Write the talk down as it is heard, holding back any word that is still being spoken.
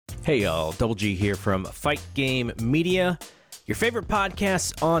Hey y'all, Double G here from Fight Game Media. Your favorite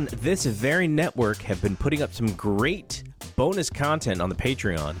podcasts on this very network have been putting up some great bonus content on the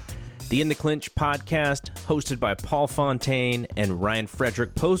Patreon. The In the Clinch podcast, hosted by Paul Fontaine and Ryan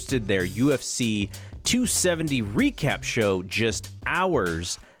Frederick, posted their UFC 270 recap show just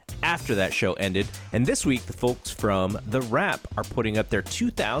hours after that show ended. And this week, the folks from The Wrap are putting up their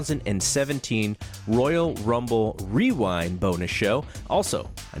 2017 Royal Rumble Rewind bonus show. Also,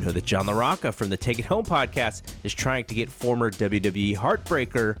 I know that John LaRocca from the Take It Home podcast is trying to get former WWE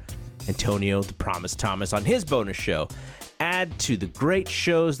Heartbreaker Antonio the Promise Thomas on his bonus show. Add to the great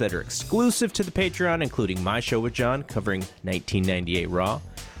shows that are exclusive to the Patreon, including my show with John covering 1998 Raw,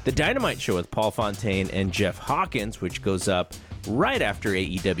 the Dynamite show with Paul Fontaine and Jeff Hawkins, which goes up right after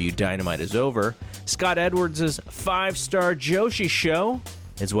AEW Dynamite is over, Scott Edwards' 5-Star Joshi show,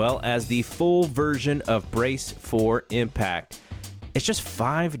 as well as the full version of Brace for Impact. It's just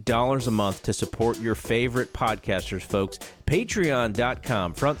 $5 a month to support your favorite podcasters, folks.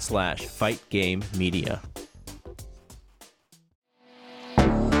 Patreon.com/FightGameMedia.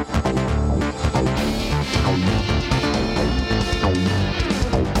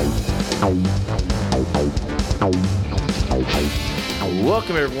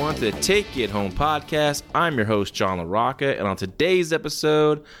 Welcome everyone to the Take It Home podcast. I'm your host, John LaRocca, and on today's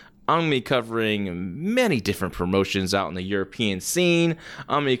episode, I'm going to be covering many different promotions out in the European scene.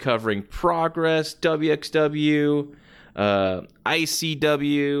 I'm going to be covering Progress, WXW,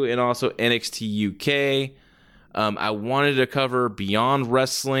 ICW, and also NXT UK. I wanted to cover Beyond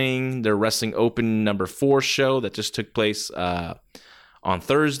Wrestling, their Wrestling Open number 4 show that just took place on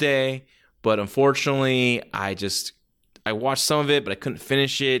Thursday, but unfortunately, I watched some of it, but I couldn't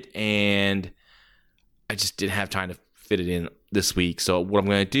finish it, and I just didn't have time to fit it in this week. So what I'm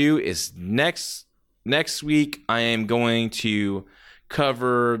going to do is next week, I am going to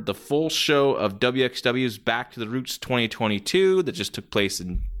cover the full show of WXW's Back to the Roots 2022 that just took place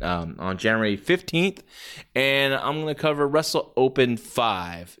on January 15th, and I'm going to cover Wrestle Open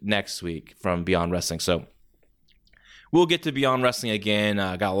 5 next week from Beyond Wrestling. So we'll get to Beyond Wrestling again.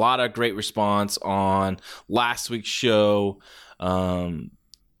 Got a lot of great response on last week's show.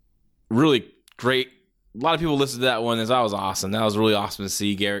 Really great. A lot of people listened to that one. That was awesome. That was really awesome to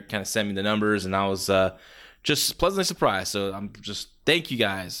see. Garrett kind of sent me the numbers, and I was just pleasantly surprised. So I'm just thank you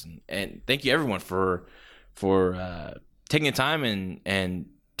guys, and thank you everyone for taking the time and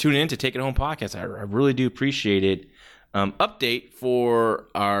tuning in to Take It Home podcast. I really do appreciate it. Update for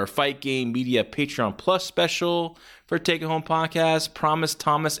our Fight Game Media Patreon Plus special for Take It Home podcast. Promise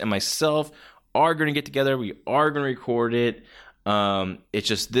Thomas and myself are going to get together. We are going to record it. It's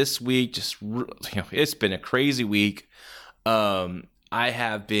just this week, it's been a crazy week. I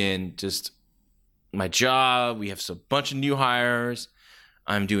have been my job. We have a bunch of new hires.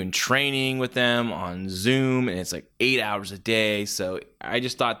 I'm doing training with them on Zoom, and it's like 8 hours a day. So I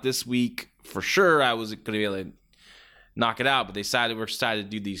just thought this week for sure I was going to be able to knock it out, but we're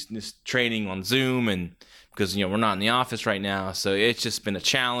excited to do this training on Zoom, and because we're not in the office right now, so it's just been a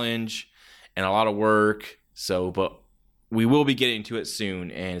challenge and a lot of work. So, but we will be getting to it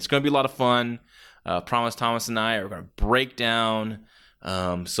soon, and it's going to be a lot of fun. Promise Thomas and I are going to break down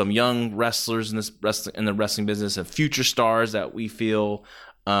some young wrestlers in the wrestling business and future stars that we feel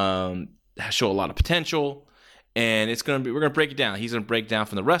show a lot of potential. And we're going to break it down. He's going to break it down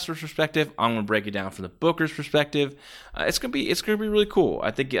from the wrestler's perspective. I'm going to break it down from the booker's perspective. It's going to be really cool.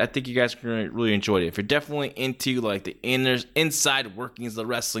 I think you guys are going to really enjoy it. If you're definitely into like the inside workings of the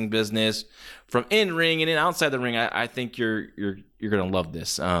wrestling business, from in ring and in outside the ring, I think you're going to love this.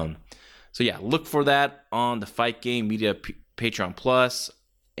 So yeah, look for that on the Fight Game Media Patreon Plus,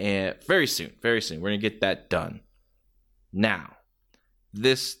 and very soon, we're going to get that done. Now,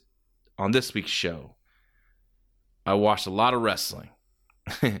 on this week's show, I watched a lot of wrestling,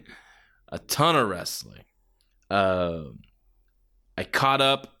 a ton of wrestling. I caught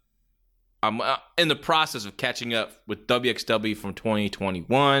up. I'm in the process of catching up with WXW from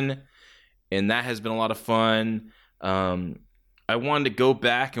 2021, and that has been a lot of fun. I wanted to go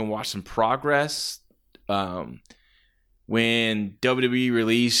back and watch some Progress. When WWE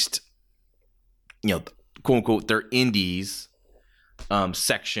released, quote unquote, their indies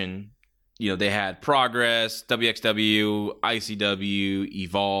section. They had Progress, WXW, ICW,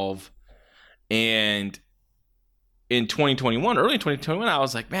 Evolve. And in 2021, early in 2021, I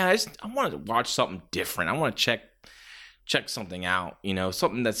was like, man, I wanted to watch something different. I want to check something out,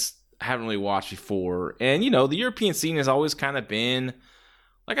 something that's I haven't really watched before. And, the European scene has always kind of been,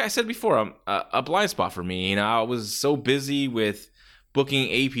 like I said before, a blind spot for me. I was so busy with booking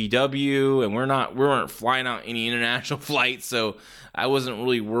APW, and we weren't flying out any international flights, so I wasn't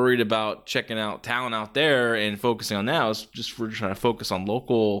really worried about checking out talent out there and focusing on that. I was just we're trying to focus on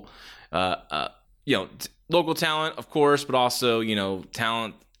local, local talent, of course, but also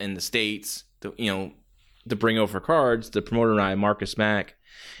talent in the States, to bring over cards. The promoter and I, Marcus Mack,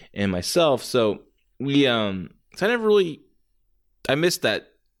 and myself. So we I missed that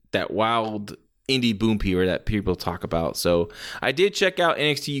wild indie boom peer that people talk about. So I did check out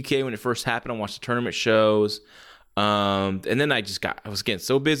NXT UK when it first happened. I watched the tournament shows. And then I was getting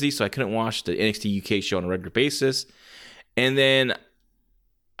so busy, so I couldn't watch the NXT UK show on a regular basis. And then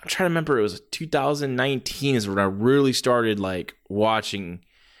I'm trying to remember, it was 2019 is when I really started like watching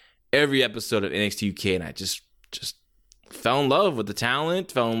every episode of NXT UK, and I just fell in love with the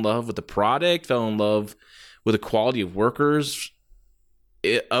talent, fell in love with the product, fell in love with the quality of workers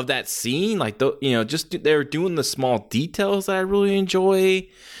of that scene. Like, just they're doing the small details that I really enjoy,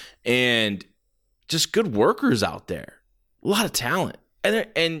 and just good workers out there. A lot of talent,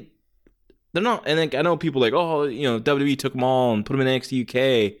 and they're not. And I know people like, WWE took them all and put them in NXT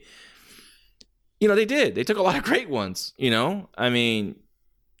UK. They did. They took a lot of great ones. I mean,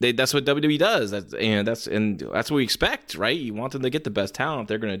 that's what WWE does. That's what we expect, right? You want them to get the best talent,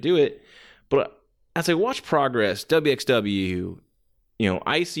 they're going to do it. But as I watch Progress, WXW,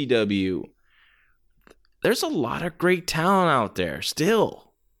 ICW, there's a lot of great talent out there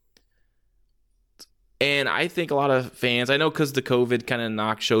still. And I think a lot of fans, I know because the COVID kind of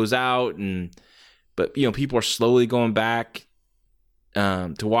knocked shows out, but people are slowly going back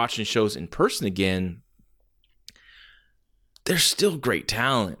to watching shows in person again. There's still great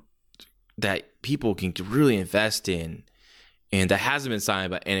talent that people can really invest in, and that hasn't been signed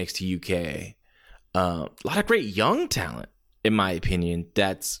by NXT UK. A lot of great young talent, in my opinion,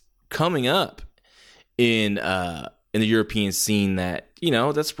 that's coming up in the European scene that,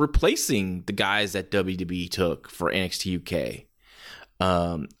 that's replacing the guys that WWE took for NXT UK.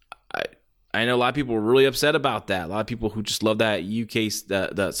 I know a lot of people were really upset about that. A lot of people who just love that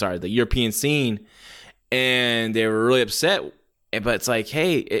the European scene, and they were really upset. But it's like,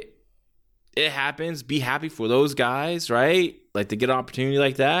 hey, it happens. Be happy for those guys, right? Like, to get an opportunity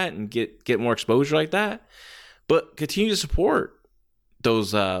like that and get more exposure like that. But continue to support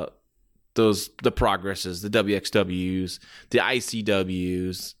the Progresses, the WXWs, the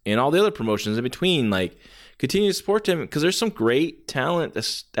ICWs, and all the other promotions in between. Like, continue to support them, because there's some great talent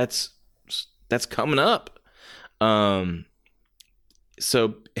that's coming up.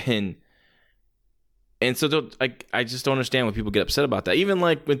 So I just don't understand when people get upset about that. Even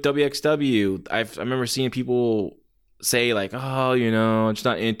like with WXW, I remember seeing people say like, I'm just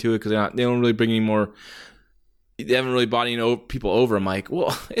not into it because they don't really bring any more. They haven't really bought any people over. I'm like,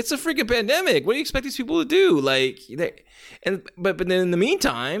 well, it's a freaking pandemic. What do you expect these people to do? Like, but then in the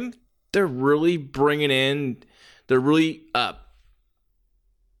meantime, they're really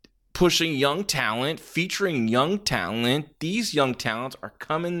pushing young talent, featuring young talent. These young talents are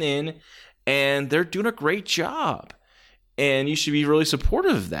coming in, and they're doing a great job, and you should be really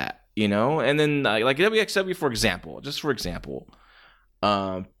supportive of that, And then like WXW, for example,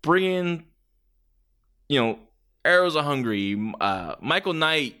 bring in, Arrows of Hungary. Michael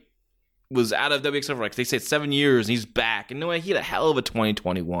Knight was out of WXW for, like, they said 7 years, and he's back. And he had a hell of a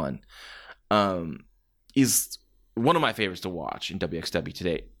 2021. He's one of my favorites to watch in WXW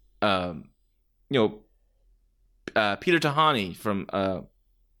today. Peter Tahani from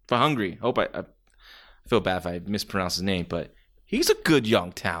Hungary. Hope I feel bad if I mispronounce his name, but he's a good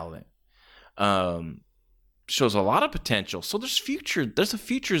young talent. Shows a lot of potential. So there's a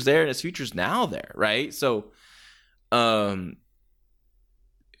futures there, and there's futures now there, right? So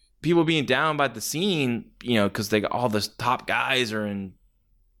people being down by the scene, because they got all the top guys are in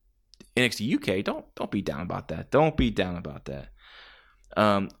NXT UK. Don't be down about that. Don't be down about that.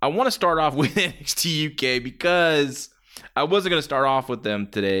 I want to start off with NXT UK because I wasn't going to start off with them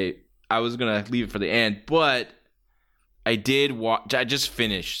today. I was going to leave it for the end, but I did watch. I just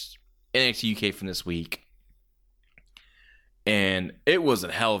finished NXT UK from this week, and it was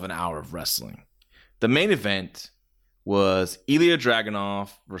a hell of an hour of wrestling. The main event was Ilya Dragunov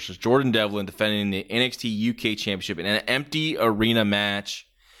versus Jordan Devlin defending the NXT UK Championship in an empty arena match.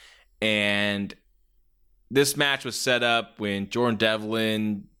 And this match was set up when Jordan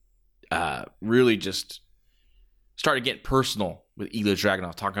Devlin really just started getting personal with Ilya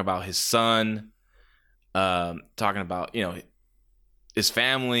Dragunov, talking about his son, talking about, his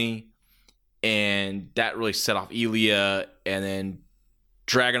family. And that really set off Ilya. And then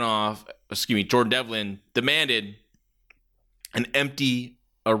Jordan Devlin demanded an empty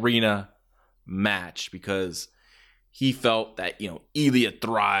arena match because he felt that, Ilya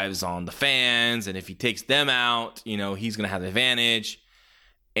thrives on the fans, and if he takes them out, he's going to have the advantage.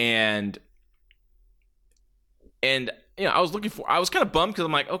 And I was kind of bummed because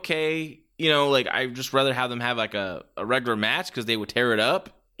I'm like, okay, I'd just rather have them have like a regular match because they would tear it up,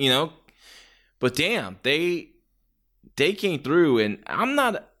 But damn, they came through, and I'm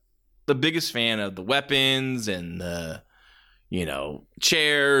not the biggest fan of the weapons and the,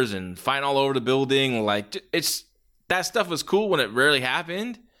 chairs and fighting all over the building. Like, that stuff was cool when it rarely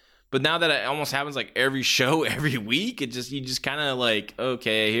happened. But now that it almost happens like every show, every week, you just kind of like,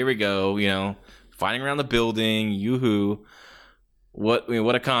 okay, here we go, fighting around the building, yoo-hoo.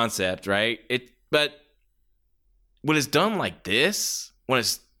 What a concept, right? But when it's done like this, when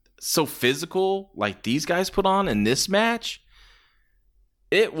it's so physical, like these guys put on in this match,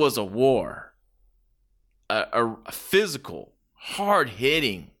 it was a war, a physical,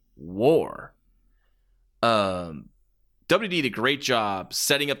 hard-hitting war. WD did a great job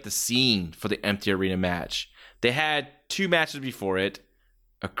setting up the scene for the empty arena match. They had 2 matches before it.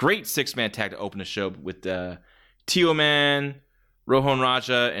 A great 6-man tag to open the show with Teoman, Rohan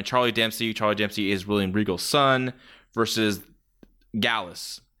Raja, and Charlie Dempsey. Charlie Dempsey is William Regal's son versus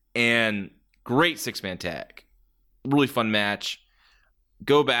Gallus. And great 6-man tag. Really fun match.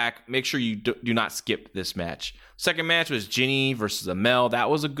 Go back. Make sure you do not skip this match. Second match was Jinny versus Amel. That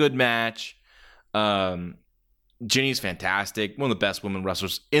was a good match. Jinny's fantastic. One of the best women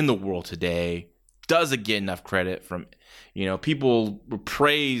wrestlers in the world today. Doesn't get enough credit from, people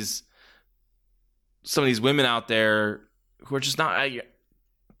praise some of these women out there who are just not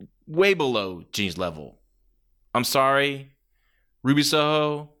way below Jinny's level. I'm sorry, Ruby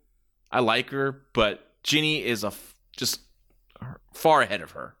Soho, I like her, but Jinny is just far ahead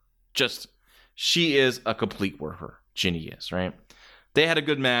of her. She is a complete worker. Jinny is, right? They had a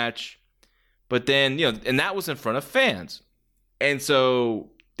good match. But then, and that was in front of fans. And so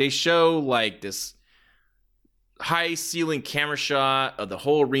they show like this high ceiling camera shot of the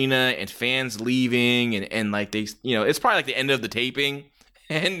whole arena and fans leaving. And like they, it's probably like the end of the taping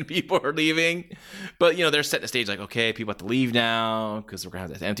and people are leaving. But, they're setting the stage like, okay, people have to leave now because we're going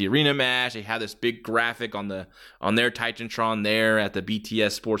to have this empty arena match. They have this big graphic on their Titantron there at the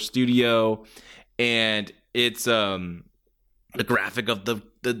BTS Sports Studio. And it's, the graphic of the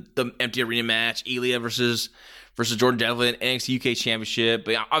empty arena match, Ilya versus Jordan Devlin, NXT UK Championship.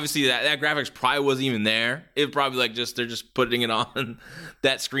 But obviously that graphics probably wasn't even there. It probably like they're just putting it on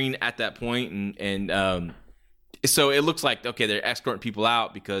that screen at that point, and so it looks like okay they're escorting people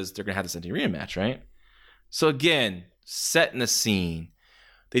out because they're gonna have this empty arena match, right? So again, setting the scene.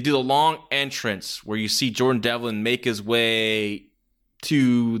 They do the long entrance where you see Jordan Devlin make his way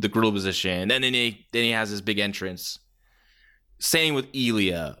to the grill position, and then he has this big entrance. Same with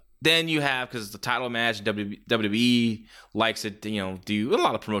Ilya. Then you have, because it's the title match, WWE likes it, do a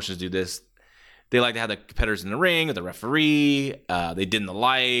lot of promotions do this. They like to have the competitors in the ring with the referee. They dim the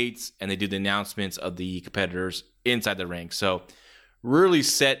lights, and they do the announcements of the competitors inside the ring. So really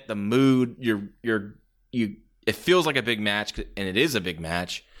set the mood. It feels like a big match, and it is a big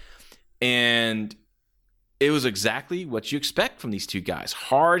match. And it was exactly what you expect from these two guys: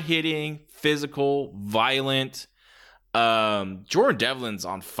 hard hitting, physical, violent. Jordan Devlin's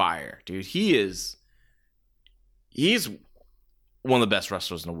on fire, dude. He's one of the best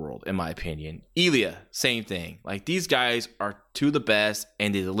wrestlers in the world, in my opinion. Ilya, same thing. Like, these guys are two of the best,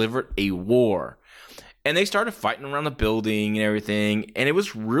 and they delivered a war. And they started fighting around the building and everything, and it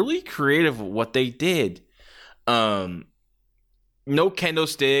was really creative what they did. No kendo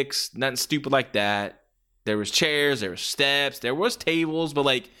sticks, nothing stupid like that. There was chairs, there was steps, there was tables, but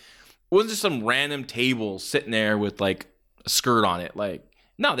like, it wasn't just some random table sitting there with like a skirt on it. Like,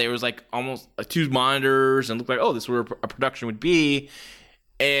 no, there was like almost like 2 monitors and looked like, oh, this is where a production would be.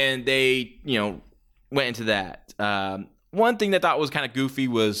 And they, went into that. One thing that I thought was kind of goofy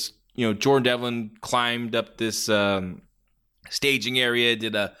was, Jordan Devlin climbed up this staging area,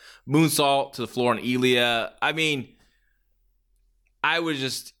 did a moonsault to the floor on Ilya. I mean, I would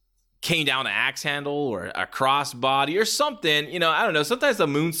just came down an axe handle or a crossbody or something. I don't know. Sometimes a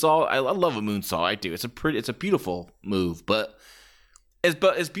moonsault, I love a moonsault. I do. It's a beautiful move, but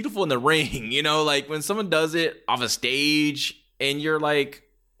it's beautiful in the ring. Like when someone does it off a stage and you're like,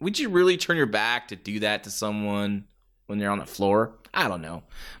 would you really turn your back to do that to someone when they're on the floor? I don't know,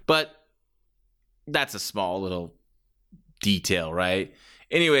 but that's a small little detail, right?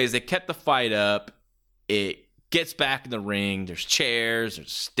 Anyways, they kept the fight up. It gets back in the ring. There's chairs,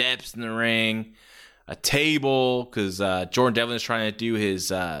 there's steps in the ring, a table, because Jordan Devlin is trying to do his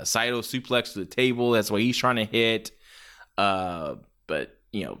Saito suplex to the table. That's what he's trying to hit. But,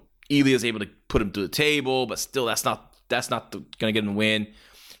 Ilya's able to put him to the table, but still that's not going to get him the win.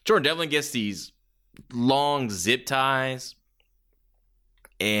 Jordan Devlin gets these long zip ties,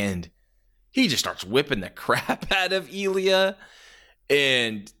 and he just starts whipping the crap out of Ilya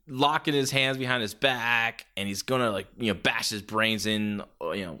and locking his hands behind his back, and he's gonna bash his brains in,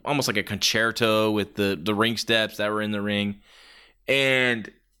 almost like a concerto with the ring steps that were in the ring.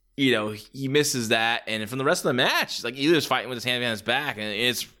 And he misses that, and from the rest of the match, like Ilya's fighting with his hand behind his back, and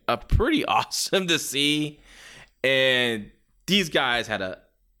it's a pretty awesome to see. And these guys had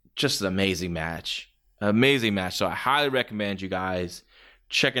just an amazing match. So I highly recommend you guys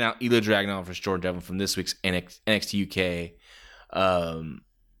checking out Ilya Dragunov versus Jordan Devlin from this week's NXT UK.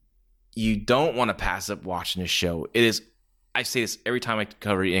 You don't want to pass up watching this show. It is, I say this every time I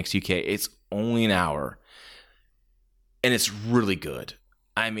cover NXT UK, it's only an hour, and it's really good.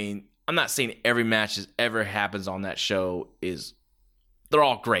 I mean, I'm not saying every match that ever happens on that show they're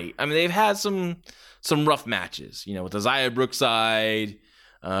all great. I mean, they've had some rough matches, with Isaiah Brookside,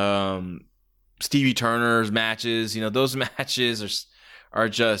 Stevie Turner's matches. Those matches are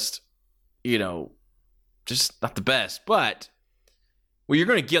just, just not the best. But what you're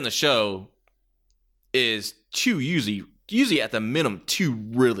going to get on the show is usually at the minimum, two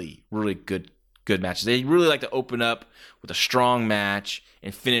really, really good matches. They really like to open up with a strong match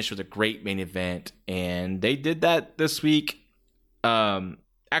and finish with a great main event, and they did that this week.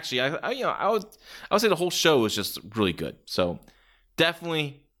 Actually, I would say the whole show was just really good. So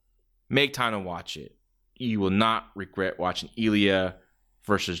definitely make time to watch it. You will not regret watching Ilya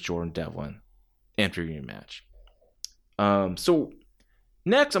versus Jordan Devlin and preview match. So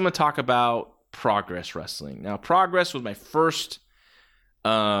next, I'm going to talk about Progress Wrestling. Now, Progress was my first.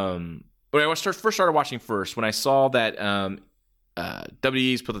 When I first started watching first, when I saw that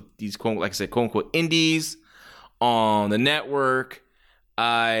WWE's put these quote unquote indies on the network,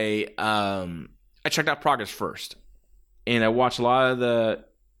 I checked out Progress first, and I watched a lot of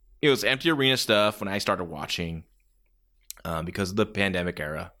it was empty arena stuff when I started watching because of the pandemic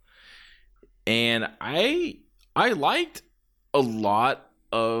era, and I liked a lot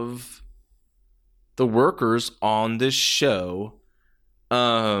of the workers on this show.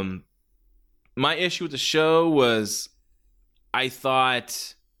 My issue with the show was I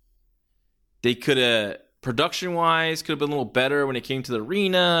thought they could have, production-wise, could have been a little better when it came to the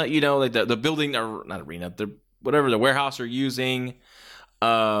arena, like the building, or not arena, the warehouse they're using.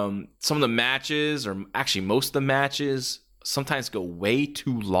 Some of the matches, or actually most of the matches, sometimes go way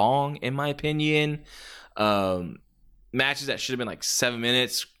too long, in my opinion. Matches that should have been like 7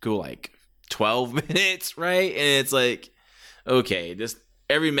 minutes go like 12 minutes, right? And it's like, okay,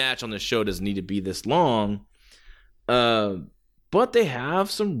 every match on the show doesn't need to be this long. But they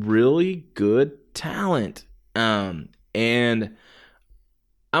have some really good talent. And I'm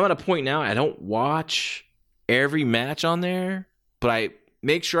at a point now, I don't watch every match on there, but I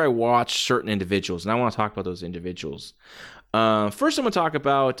make sure I watch certain individuals, and I want to talk about those individuals. First, I'm going to talk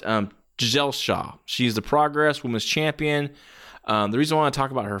about Giselle Shaw. She's the Progress Women's Champion. The reason I want to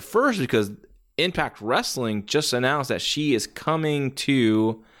talk about her first is because Impact Wrestling just announced that she is coming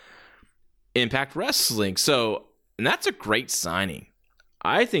to Impact Wrestling. And that's a great signing.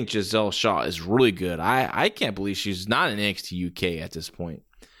 I think Giselle Shaw is really good. I can't believe she's not in NXT UK at this point.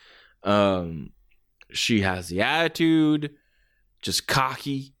 She has the attitude, just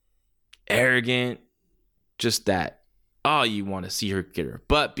cocky, arrogant, just that. Oh, you want to see her get her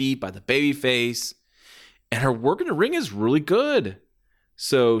butt beat by the babyface. And her work in the ring is really good.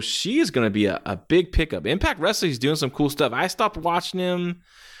 So she is going to be a big pickup. Impact Wrestling is doing some cool stuff. I stopped watching him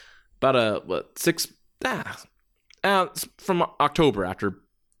about from October after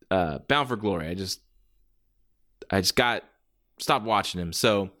Bound for Glory. I just stopped watching him.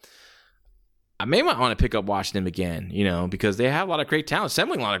 So I may want to pick up watching him again, because they have a lot of great talent,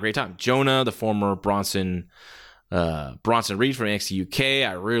 assembling a lot of great talent. Jonah, the former Bronson Reed from NXT UK,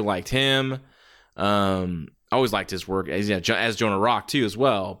 I really liked him. I always liked his work as Jonah Rock too as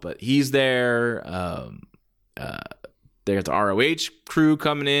well, but he's there. They got the ROH crew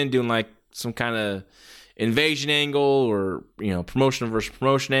coming in doing like some kind of invasion angle or promotion versus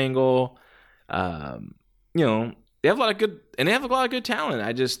promotion angle. They have a lot of good talent.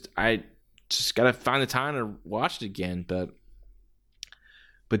 I just gotta find the time to watch it again. But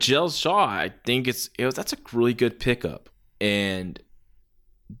Giselle Shaw, I think that's a really good pickup, and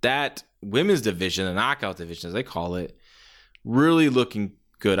that women's division, the knockout division as they call it, really looking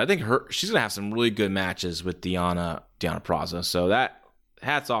good. I think she's gonna have some really good matches with Deonna Purrazzo. So that,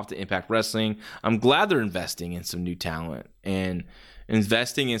 hats off to Impact Wrestling. I'm glad they're investing in some new talent and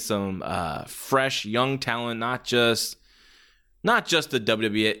investing in some fresh young talent, not just not just the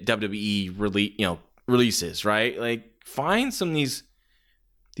WWE releases, right? Like, find some of these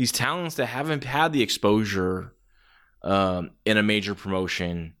talents that haven't had the exposure in a major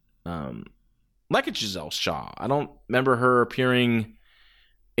promotion, like a Giselle Shaw. I don't remember her appearing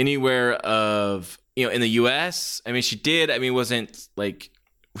anywhere of, in the U.S. I mean, she did. I mean, it wasn't like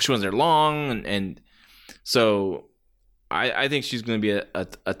she wasn't there long, and so I think she's going to be a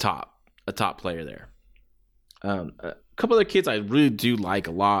top player there. A couple other kids I really do like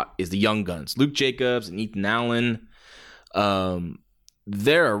a lot is the Young Guns, Luke Jacobs and Ethan Allen.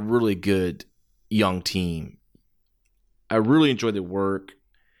 They're a really good young team. I really enjoy their work.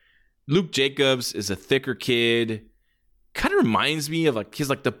 Luke Jacobs is a thicker kid. Kind of reminds me of he's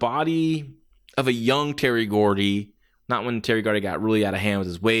like the body of a young Terry Gordy. Not when Terry Gordy got really out of hand with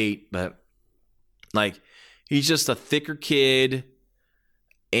his weight, but like he's just a thicker kid,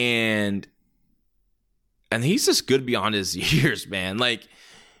 and he's just good beyond his years, man. Like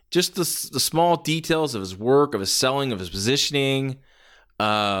just the small details of his work, of his selling, of his positioning.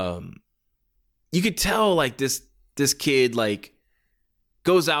 You could tell like this kid like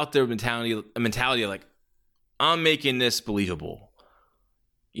goes out there with a mentality of like, I'm making this believable.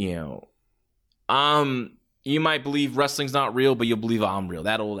 You might believe wrestling's not real, but you'll believe I'm real.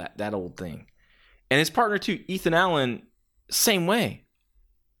 That old thing. And his partner too, Ethan Allen, same way.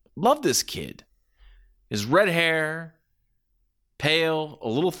 Love this kid. His red hair, pale, a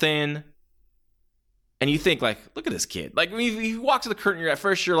little thin. And you think like, look at this kid. Like when you walk to the curtain, at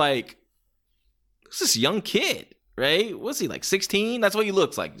first you're like, who's this young kid? Right? What's he, like 16? That's what he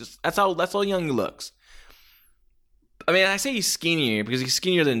looks like. That's how young he looks. I mean, I say he's skinnier because he's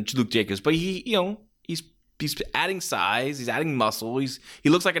skinnier than Luke Jacobs, but he's adding size, he's adding muscle, he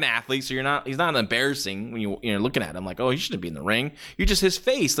looks like an athlete, so he's not embarrassing when you're looking at him like, oh, he shouldn't be in the ring. His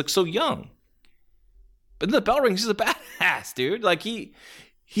face looks so young. But in the bell rings, he's a badass, dude. Like he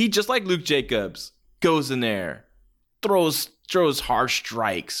just like Luke Jacobs goes in there, throws harsh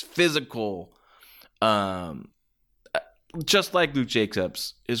strikes, physical. Just like Luke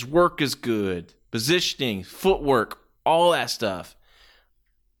Jacobs, his work is good, positioning, footwork, all that stuff.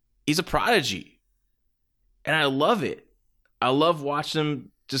 He's a prodigy, and I love it. I love watching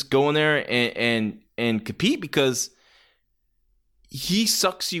him just go in there and compete because he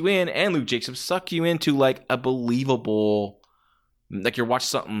sucks you in, and Luke Jacobs suck you into like a believable, like you're watching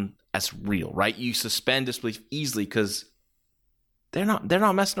something that's real, right? You suspend disbelief easily because they're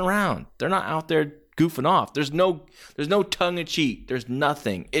not messing around. They're not out there goofing off. There's no tongue in cheek. There's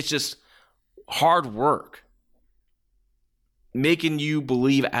nothing. It's just hard work, making you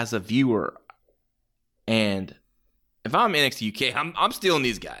believe as a viewer. And if I'm NXT UK, I'm stealing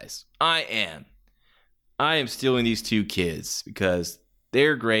these guys. I am stealing these two kids because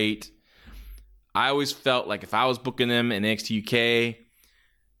they're great. I always felt like if I was booking them in NXT UK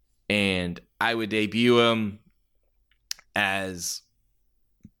and I would debut them as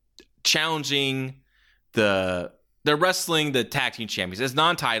challenging they're wrestling the tag team champions as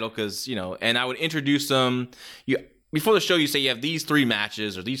non-title because, and I would introduce them. Before the show, you say you have these 3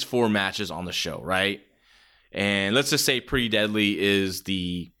 matches or these 4 matches on the show, right? And let's just say Pretty Deadly is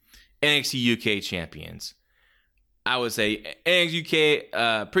the NXT UK champions. I would say NXT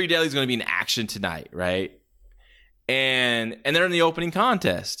UK, Pretty Deadly is going to be in action tonight, right? And they're in the opening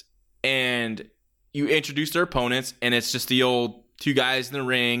contest. And you introduce their opponents, and it's just the old 2 guys in the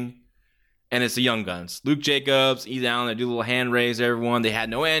ring. And it's the Young Guns. Luke Jacobs, Ethan Allen, they do a little hand raise to everyone. They had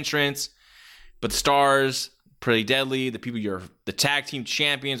no entrance. But the stars, Pretty Deadly, the tag team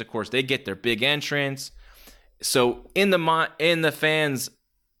champions, of course, they get their big entrance. So in the fans'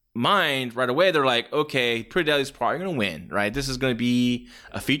 mind, right away, they're like, okay, Pretty Deadly's probably going to win, right? This is going to be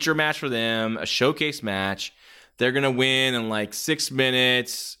a feature match for them, a showcase match. They're going to win in like 6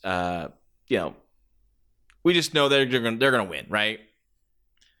 minutes. We just know they're going to win, right?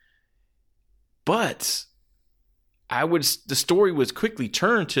 But the story was quickly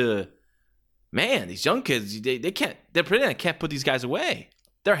turned to, man, these young kids, they can't put these guys away.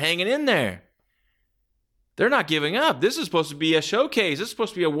 They're hanging in there. They're not giving up. This is supposed to be a showcase. This is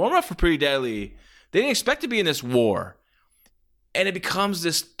supposed to be a warm-up for Pretty Deadly. They didn't expect to be in this war. And it becomes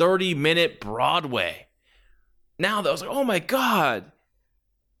this 30-minute Broadway. Now I was like, oh my God.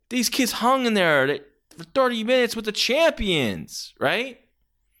 These kids hung in there for 30 minutes with the champions, right?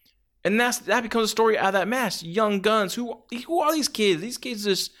 And that becomes a story out of that match. Young Guns. Who are these kids? These kids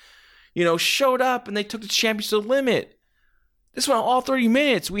just, showed up and they took the champions to the limit. This went all 30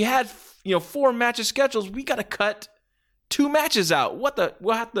 minutes. We had 4 matches scheduled. We got to cut 2 matches out.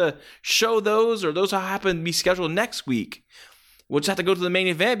 We'll have to show those, or those will happen to be scheduled next week. we'll just have to go to the main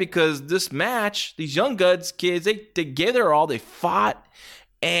event because this match, these Young Guns kids, they gave their all. They fought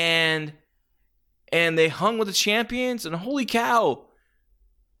and they hung with the champions. And holy cow,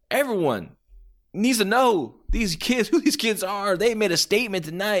 everyone needs to know these kids, who these kids are. They made a statement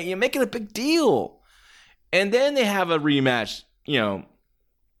tonight. You're making a big deal. And then they have a rematch,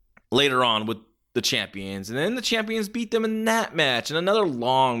 later on with the champions. And then the champions beat them in that match and another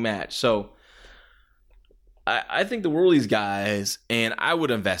long match. So I think the world of these guys, and I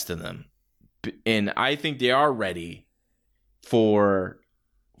would invest in them. And I think they are ready for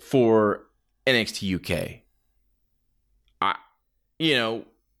NXT UK.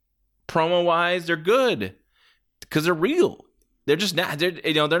 Promo wise, they're good because they're real. They're just not.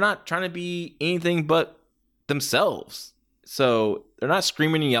 They're not trying to be anything but themselves. So they're not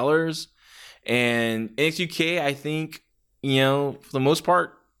screaming yellers. And NXT UK, I think, for the most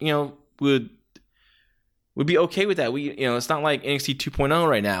part, would be okay with that. It's not like NXT 2.0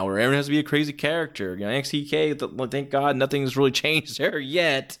 right now where everyone has to be a crazy character. NXT UK, thank God, nothing's really changed there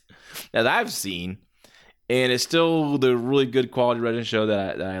yet that I've seen. And it's still the really good quality wrestling show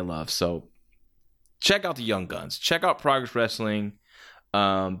that I love. So check out the Young Guns. Check out Progress Wrestling.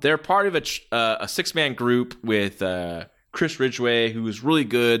 They're part of a 6-man group with Chris Ridgway, who is really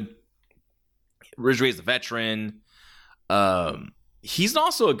good. Ridgway is a veteran. He's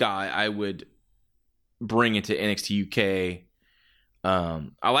also a guy I would bring into NXT UK.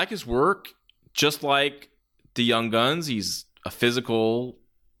 I like his work. Just like the Young Guns, he's a physical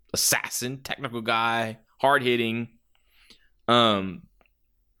assassin, technical guy, hard-hitting.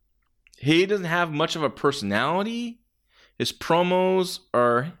 He doesn't have much of a personality. His promos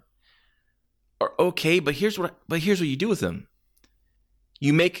are okay, but here's what you do with him.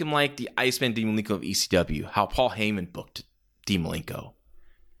 You make him like the Iceman Dean Malenko of ECW, how Paul Heyman booked Dean Malenko.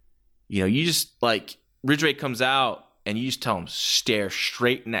 You just like Ridgway comes out and you just tell him stare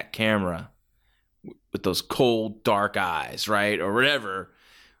straight in that camera with those cold, dark eyes, right? Or whatever.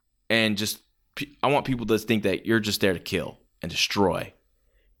 And just, I want people to think that you're just there to kill and destroy.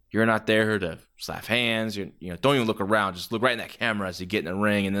 You're not there to slap hands. Don't even look around. Just look right in that camera as you get in the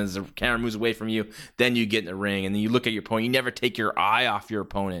ring. And then as the camera moves away from you, then you get in the ring. And then you look at your opponent. You never take your eye off your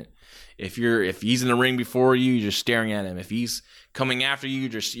opponent. If he's in the ring before you, you're just staring at him. If he's coming after you,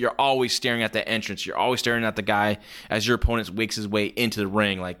 you're always staring at the entrance. You're always staring at the guy as your opponent wakes his way into the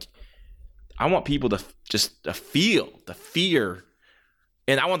ring. Like, I want people to just feel the fear.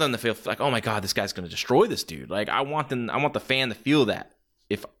 And I want them to feel like, oh my God, this guy's going to destroy this dude. Like, I want the fan to feel that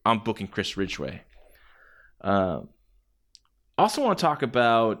if I'm booking Chris Ridgway. Also want to talk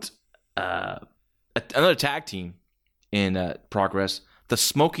about another tag team in progress, the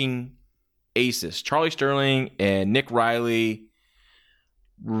Smoking Aces. Charlie Sterling and Nick Riley.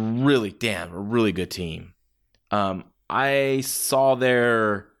 Really, a really good team. I saw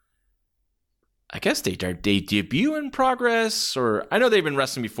I guess they debut in Progress, or I know they've been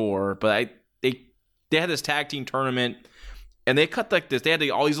wrestling before, but they had this tag team tournament, and they cut like this. They had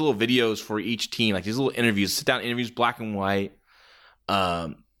all these little videos for each team, like these little interviews, sit down interviews, black and white.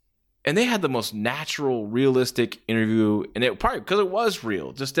 And they had the most natural, realistic interview, and it probably because it was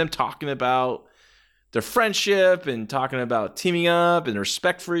real, just them talking about their friendship and talking about teaming up and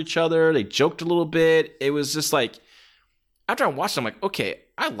respect for each other. They joked a little bit. It was just like, after I watched them, I'm like, okay,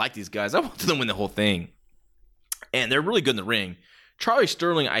 I like these guys. I want them to win the whole thing. And they're really good in the ring. Charlie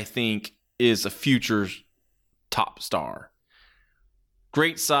Sterling, I think, is a future top star.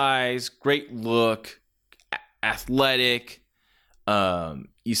 Great size, great look, athletic.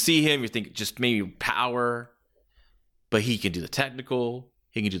 You see him, you think just maybe power, but he can do the technical.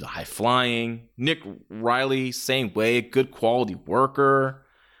 He can do the high flying. Nick Riley, same way, good quality worker.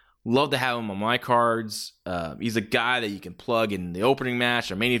 Love to have him on my cards. He's a guy that you can plug in the opening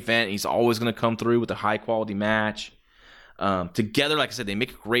match or main event. He's always going to come through with a high quality match. Together, like I said, they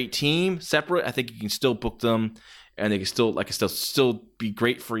make a great team. Separate, I think you can still book them, and they can still, like I said, still be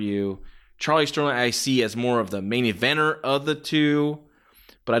great for you. Charlie Sterling, I see as more of the main eventer of the two,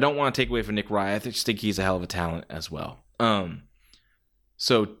 but I don't want to take away from Nick Riley. I just think he's a hell of a talent as well.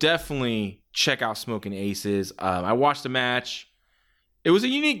 So definitely check out Smoking Aces. I watched the match. It was a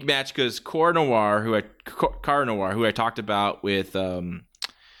unique match because Cara Noir, who I talked about with the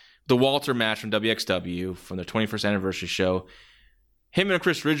Walter match from WXW from their 21st anniversary show, him and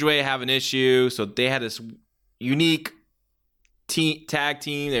Chris Ridgway have an issue, so they had this unique tag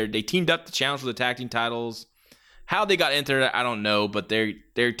team. They teamed up to challenge for the tag team titles. How they got into it, I don't know, but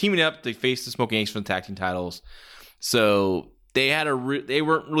they're teaming up to face the Smoking Aces for the tag team titles. So they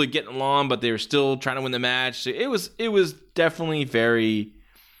weren't really getting along, but they were still trying to win the match. So it was definitely very,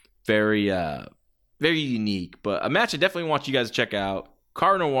 very very unique. But a match I definitely want you guys to check out: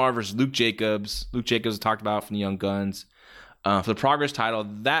 Cara Noir versus Luke Jacobs. Luke Jacobs talked about from the Young Guns for the Progress title.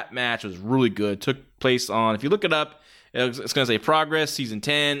 That match was really good. Took place on, if you look it up, it's going to say Progress Season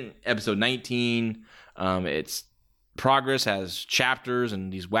 10, Episode 19. It's Progress has chapters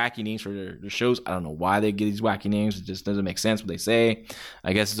and these wacky names for their shows. I don't know why they get these wacky names. It just doesn't make sense what they say.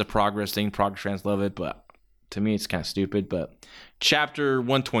 I guess it's a Progress thing. Progress fans love it, but to me, it's kind of stupid. But Chapter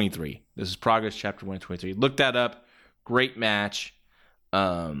 123. This is Progress Chapter 123. Look that up. Great match.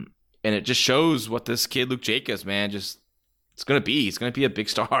 And it just shows what this kid, Luke Jacobs, man, it's going to be. He's going to be a big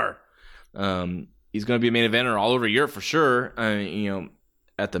star. He's going to be a main eventer all over Europe for sure.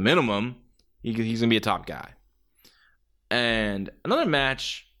 At the minimum, he's going to be a top guy. And another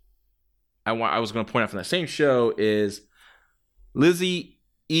match I was going to point out from that same show is Lizzie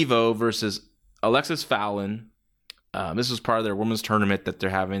Evo versus Alexis Fallon. This was part of their women's tournament that they're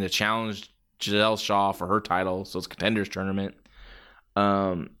having to challenge Giselle Shaw for her title. So it's a contenders tournament.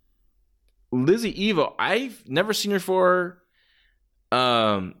 Lizzie Evo, I've never seen her before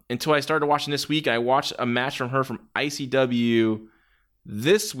until I started watching this week. I watched a match from her from ICW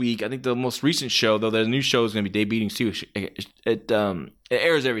this week. I think the most recent show, though, the new show is going to be debuting too. It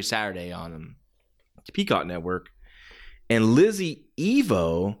airs every Saturday on Peacock Network. And Lizzie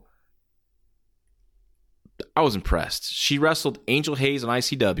Evo, I was impressed. She wrestled Angel Hayes on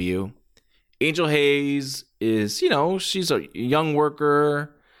ICW. Angel Hayes is, she's a young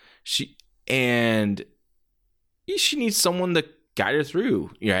worker. She needs someone to guide her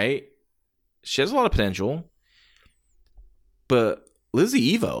through, right? She has a lot of potential. But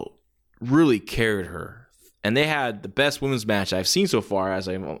Lizzie Evo really carried her. And they had the best women's match I've seen so far, as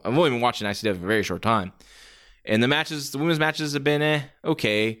I've only been watching ICW for a very short time. And the women's matches have been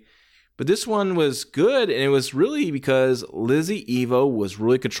okay. But this one was good, and it was really because Lizzie Evo was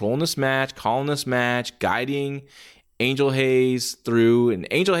really controlling this match, calling this match, guiding Angel Hayes through. And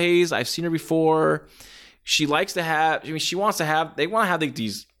Angel Hayes, I've seen her before. She likes to have, she wants to have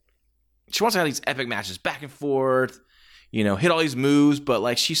these epic matches back and forth, hit all these moves,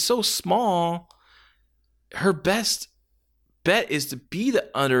 but she's so small. Her best bet is to be the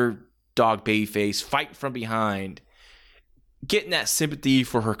underdog babyface, fight from behind, getting that sympathy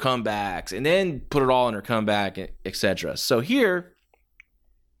for her comebacks, and then put it all in her comeback, etc. So here,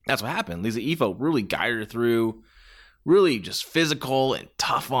 that's what happened. Lizzie Evo really guided her through, really just physical and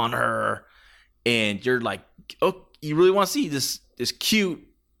tough on her. And you're like, oh, you really want to see this cute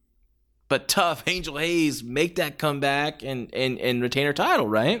but tough Angel Hayes make that comeback and retain her title,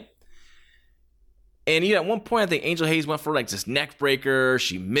 right? And at one point, I think Angel Hayes went for this neck breaker.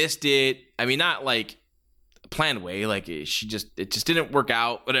 She missed it. I mean, not planned way. It just didn't work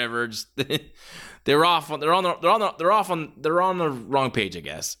out. Whatever. Just they're on the wrong page, I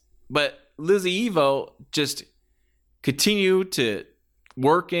guess. But Lizzie Evo just continued to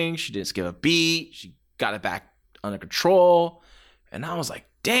working. She didn't skip a beat. She got it back under control. And I was like,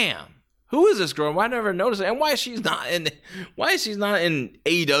 damn, who is this girl? Why I never noticed it? And why she's not in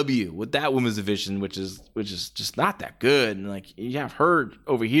AEW with that women's division, which is just not that good. And you have her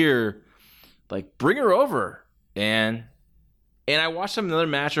over here, bring her over. And I watched another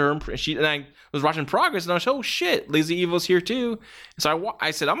match of her, and I was watching Progress, and I was like, oh shit, Lizzie Evo's here too. And so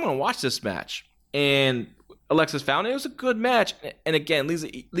I said, I'm gonna watch this match. And Alexis Fallon, it was a good match. And again,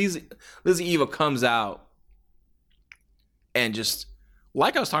 Lizzie Evo comes out and just,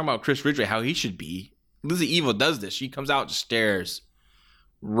 like I was talking about Chris Ridgway, how he should be, Lizzie Evo does this. She comes out, just stares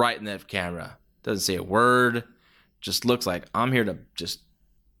right in that camera. Doesn't say a word. Just looks like, I'm here to just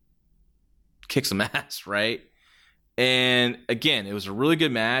kick some ass, right? And again, it was a really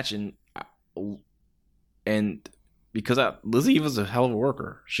good match. And because Lizzie Evo's a hell of a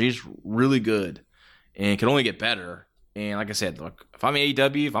worker. She's really good and can only get better. And like I said, look, if I'm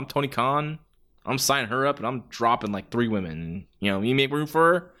AEW, if I'm Tony Khan, I'm signing her up and I'm dropping 3 women. And, you make room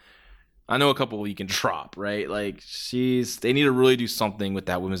for her. I know a couple you can drop, right? They need to really do something with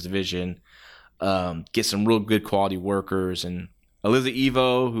that women's division. Get some real good quality workers. And Lizzie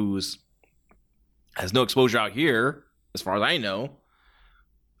Evo, has no exposure out here, as far as I know,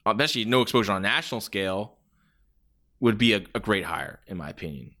 especially no exposure on a national scale, would be a great hire, in my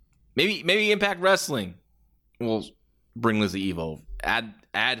opinion. Maybe Impact Wrestling will bring Lizzie Evo, add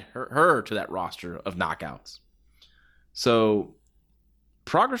her to that roster of knockouts. So,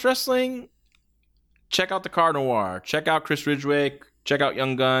 Progress Wrestling, check out the Cara Noir, check out Chris Ridgway, check out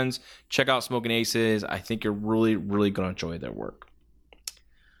Young Guns, check out Smoking Aces. I think you're really, really going to enjoy their work.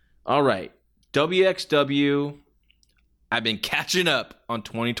 All right, WXW. I've been catching up on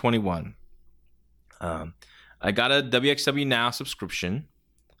 2021. I got a WXW Now subscription.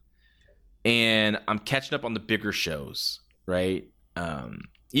 and I'm catching up on the bigger shows, right?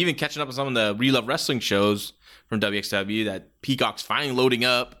 Even catching up on some of the We Love Wrestling shows from WXW that Peacock's finally loading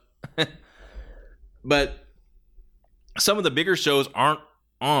up. But some of the bigger shows aren't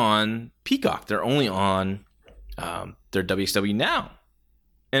on Peacock. They're only on their WXW Now.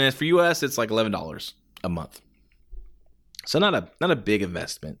 And for US, it's like $11 a month. So not a big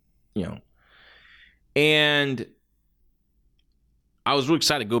investment, you know. And I was really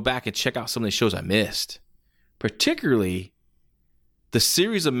excited to go back and check out some of the shows I missed. Particularly the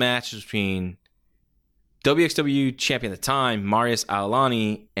series of matches between WXW champion at the time, Marius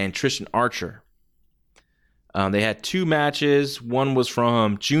Al-Ani, and Tristan Archer. They had 2 matches. One was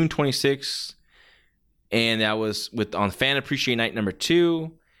from June 26th, and that was on Fan Appreciate Night number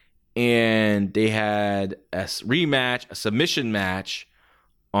 2. And they had a rematch, a submission match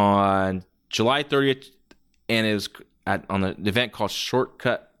on July 30th, and it was on an event called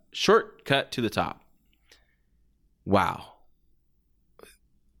Shortcut to the Top. Wow.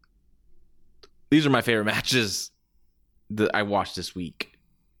 These are my favorite matches that I watched this week.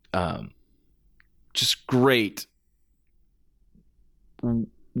 Just great,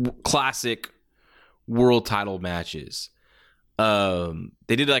 classic world title matches.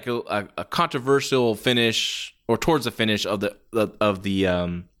 They did like a controversial finish, or towards the finish of the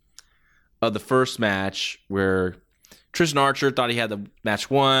first match, where Tristan Archer thought he had the match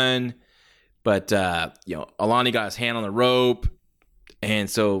won, but Alani got his hand on the rope, and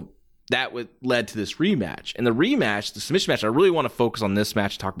so that led to this rematch. And the rematch, the submission match, I really want to focus on this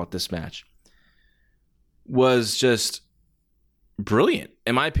match, talk about this match, was just brilliant,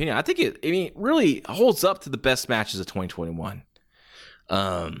 in my opinion. I think it really holds up to the best matches of 2021.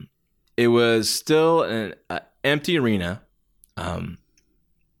 It was still an empty arena, no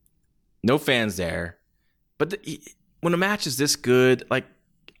fans there, but when a match is this good, like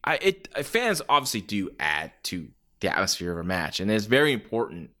fans obviously do add to the atmosphere of a match, and it's very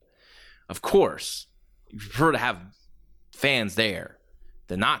important. Of course, you prefer to have fans there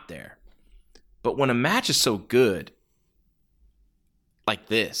than not there. But when a match is so good, like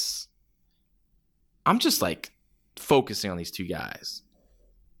this, I'm just like focusing on these two guys.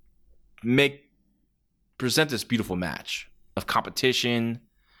 Present this beautiful match of competition,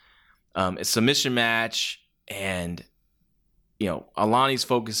 a submission match, and Alani's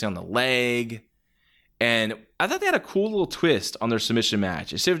focusing on the leg. And I thought they had a cool little twist on their submission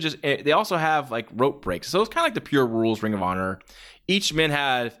match. Instead of just, they also have like rope breaks. So it's kind of like the Pure Rules Ring of Honor. Each men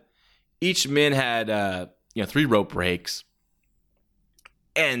had 3 rope breaks,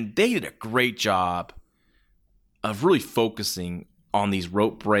 and they did a great job of really focusing on these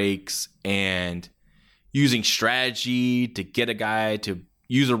rope breaks and using strategy to get a guy to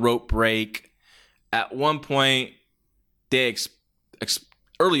use a rope break. At one point, they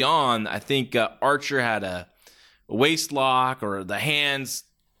early on, I think Archer had a waist lock, or the hands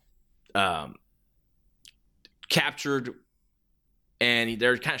captured, and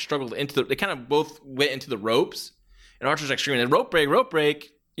they're kind of struggled they kind of both went into the ropes, and Archer's like screaming, rope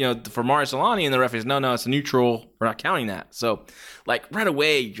break, for Marius Al-Ani, and the referee says, no, it's a neutral. We're not counting that. So, like, right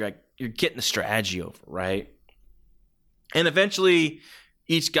away, you're getting the strategy over, right? And eventually,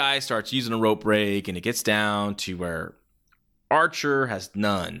 each guy starts using a rope break, and it gets down to where Archer has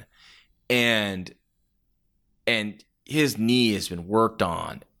none, and his knee has been worked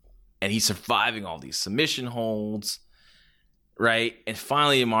on, and he's surviving all these submission holds, right? And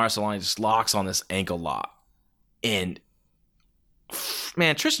finally, Marius Al-Ani just locks on this ankle lock, and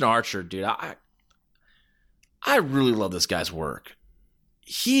man, Tristan Archer, dude, I really love this guy's work.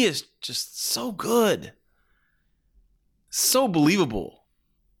 He is just so good, so believable,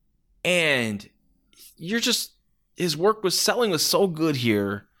 and his work was so good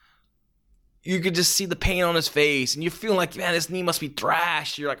here. You could just see the pain on his face, and you feel like, man, his knee must be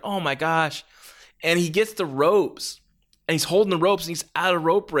thrashed. You're like, oh my gosh. And he gets the ropes, and he's holding the ropes, and he's out of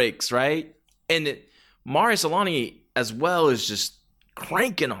rope breaks, right? And Marius Al-Ani as well is just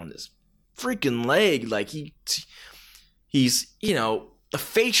cranking on this freaking leg. Like he's the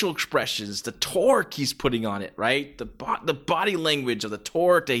facial expressions, the torque he's putting on it, right? The body language of the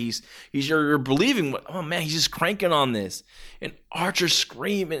torque that you're believing. Oh man, he's just cranking on this, and Archer's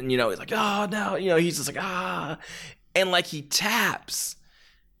screaming. He's like, oh no, he's just like and like he taps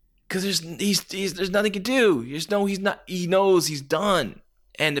because there's nothing to do. You just know he's not. He knows he's done,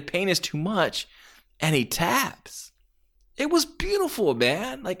 and the pain is too much, and he taps. It was beautiful,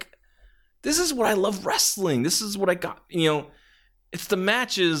 man. Like, this is what I love wrestling. This is what I got. It's the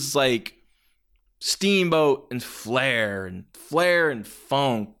matches like Steamboat and Flair and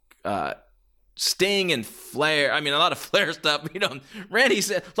Funk, Sting and Flair. I mean, a lot of Flair stuff. Randy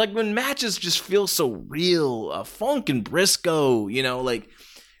said, like, when matches just feel so real. Funk and Briscoe, like,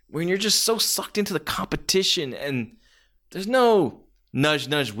 when you're just so sucked into the competition and there's no nudge,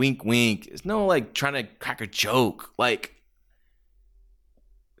 nudge, wink, wink. There's no, like, trying to crack a joke. Like,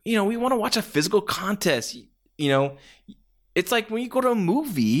 we want to watch a physical contest. It's like when you go to a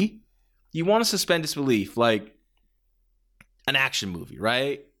movie, you want to suspend disbelief, like an action movie,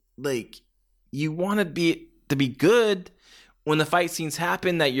 right? Like, you want to be good when the fight scenes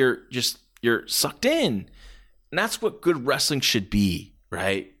happen, that you're sucked in. And that's what good wrestling should be,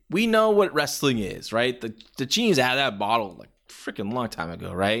 right? We know what wrestling is, right? The genie's out of that bottle like freaking long time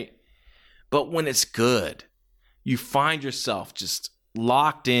ago, right? But when it's good, you find yourself just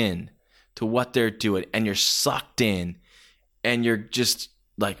locked in to what they're doing, and you're sucked in, and you're just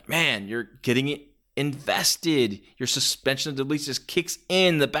like, man, you're getting it invested. Your suspension of disbelief just kicks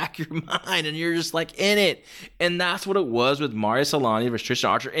in the back of your mind, and you're just like in it. And that's what it was with Marius Al-Ani versus Tristan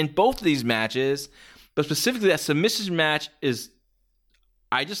Archer in both of these matches. But specifically, that submission match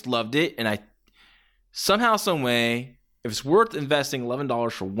I just loved it. And I somehow, some way, if it's worth investing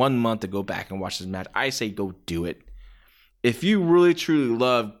 $11 for 1 month to go back and watch this match, I say go do it. If you really truly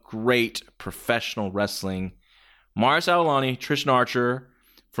love great professional wrestling, Marius Al-Ani, Tristan Archer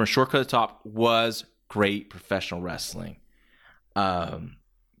from Shortcut to the Top was great professional wrestling.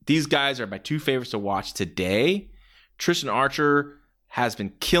 These guys are my two favorites to watch today. Tristan Archer has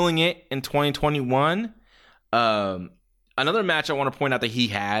been killing it in 2021. Another match I want to point out that he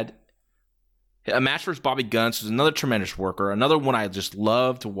had, a match versus Bobby Guns, was another tremendous worker. Another one I just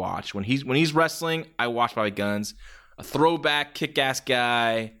love to watch. When he's wrestling, I watch Bobby Guns. A throwback, kick-ass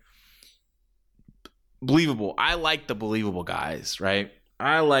guy. Believable. I like the believable guys, right?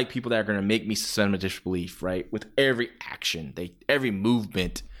 I like people that are going to make me suspend my disbelief, right? With every action, every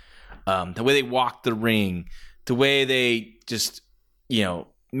movement, the way they walk the ring, the way they just,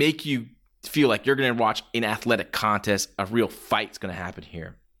 make you feel like you're going to watch an athletic contest. A real fight's going to happen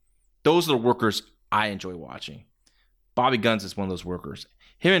here. Those are the workers I enjoy watching. Bobby Guns is one of those workers.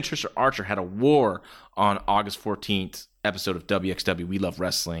 Him and Tristan Archer had a war on August 14th episode of WXW We Love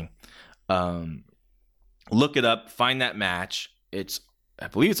Wrestling. Look it up. Find that match. I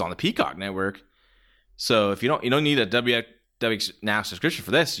believe it's on the Peacock Network. So if you don't need a WXW Now subscription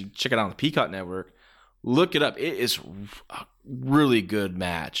for this, you check it out on the Peacock Network. Look it up. It is a really good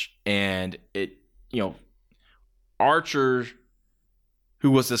match. And Archer, who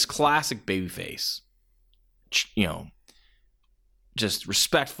was this classic babyface, just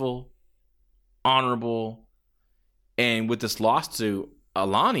respectful, honorable, and with this loss to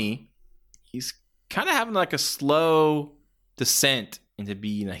Alani, he's kind of having like a slow descent into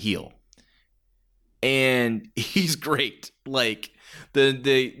being a heel. And he's great. Like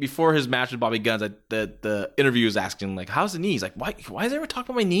the before his match with Bobby Guns, the interview was asking like, "How's the knee?" He's like, "Why is everyone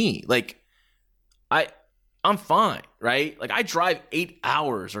talking about my knee? Like, I'm fine, right? Like, I drive 8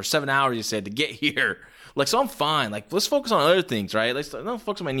 hours or 7 hours, you said, to get here. Like, so I'm fine. Like, let's focus on other things, right? Let's don't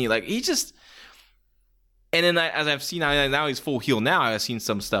focus on my knee." Like, he just. And then as I've seen now he's full heel. Now I've seen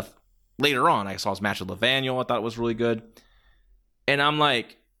some stuff later on. I saw his match with LaVaniel. I thought it was really good. And I'm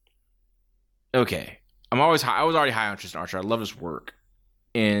like, okay, I was already high on Tristan Archer. I love his work,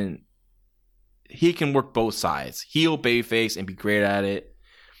 and he can work both sides, heel, babyface, and be great at it.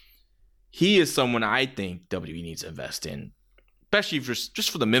 He is someone I think WWE needs to invest in, especially just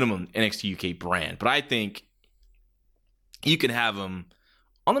for the minimum NXT UK brand. But I think you can have him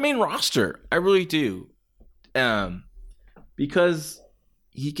on the main roster. I really do, because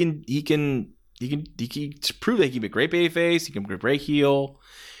he can prove that he can be a great babyface. He can be a great heel,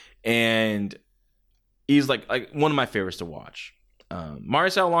 and he's like one of my favorites to watch.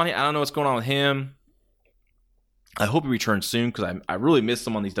 Marius Al-Ani, I don't know what's going on with him. I hope he returns soon because I really miss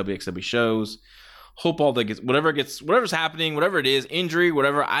him on these WXW shows. Hope all that whatever's happening, whatever it is, injury,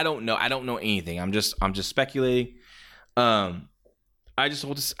 whatever. I don't know. I don't know anything. I'm just speculating. I just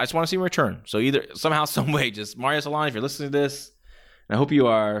want to see him return. So either somehow, some way, just Marius Al-Ani, if you're listening to this, and I hope you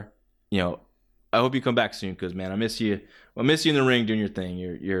are, I hope you come back soon because, man, I miss you. I miss you in the ring doing your thing.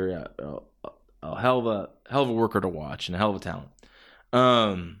 You're a hell of a worker to watch and a hell of a talent.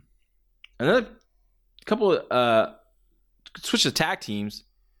 Another couple of switch to tag teams.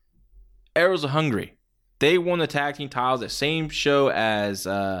 Arrows of Hungary. They won the tag team titles at same show as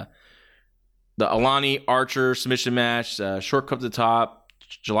the Alani Archer submission match. Shortcut to the Top,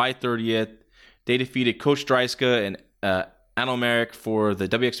 July 30th. They defeated Coach Dreiska and Anil Merrick for the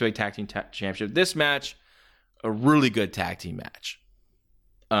WXW Tag Team Championship. This match, a really good tag team match.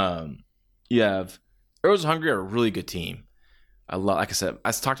 You have Arrows of Hungary are a really good team. I love, like I said,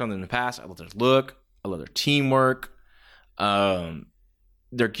 I talked on them in the past. I love their look. I love their teamwork. They're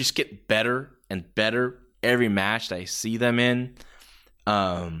just getting better and better every match that I see them in.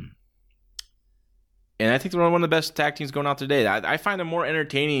 And I think they're one of the best tag teams going out today. I find them more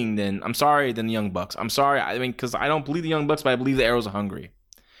entertaining than the Young Bucks. I'm sorry. I mean, because I don't believe the Young Bucks, but I believe the Arrows are hungry.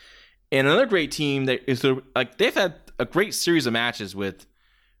 And another great team that is they've had a great series of matches with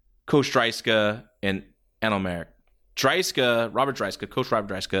Coach Dreiska and Merrick. Robert Dreiska, Coach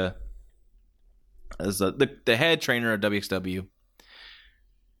Robert Dreiska, is the head trainer of WXW.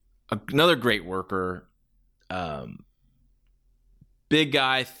 Another great worker. Big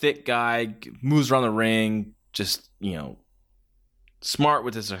guy, thick guy, moves around the ring, just, smart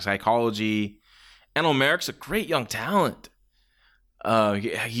with his psychology. And Merrick's a great young talent.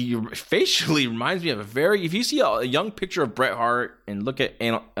 He facially reminds me of if you see a young picture of Bret Hart and look at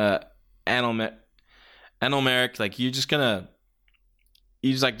Merrick, like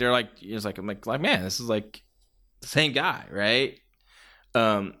I'm like, man, this is like the same guy, right?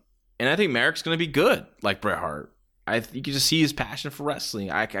 And I think Merrick's gonna be good, like Bret Hart. You can just see his passion for wrestling.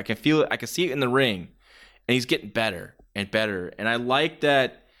 I can feel it. I can see it in the ring, and he's getting better and better. And I like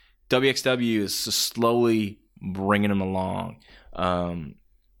that WXW is just slowly bringing him along. One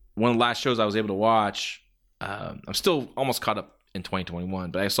of the last shows I was able to watch, I'm still almost caught up in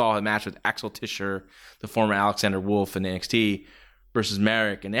 2021, but I saw a match with Axel Tischer, the former Alexander Wolf in NXT, versus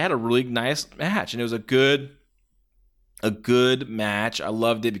Merrick, and they had a really nice match, and it was a good match. I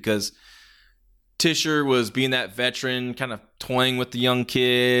loved it because Tischer was being that veteran, kind of toying with the young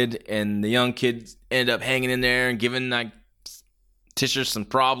kid, and the young kid ended up hanging in there and giving like Tischer some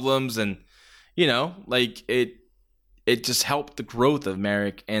problems, and it just helped the growth of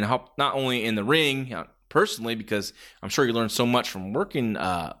Merrick and helped not only in the ring personally, because I'm sure you learned so much from working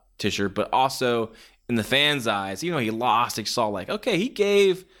Tischer, but also in the fans' eyes. Even though he lost, they saw like, okay, he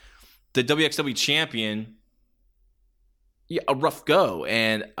gave the WXW champion a rough go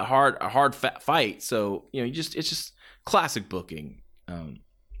and a hard fight. So it's just classic booking.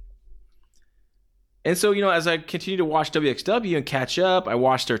 And so, as I continue to watch WXW and catch up, I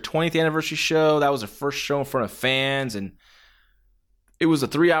watched their 20th anniversary show. That was their first show in front of fans, and it was a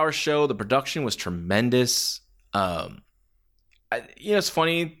 3-hour show. The production was tremendous. It's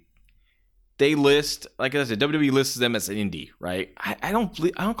funny. They list, like I said, WWE lists them as an indie, right? I don't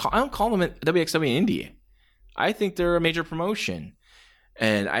call them WXW an indie. I think they're a major promotion,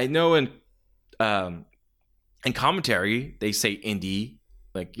 and I know in commentary they say indie,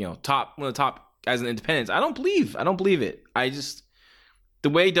 like one of the top guys in independence. I don't believe it. The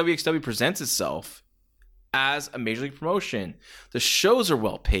way WXW presents itself as a major league promotion, the shows are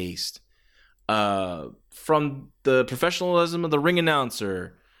well paced. From the professionalism of the ring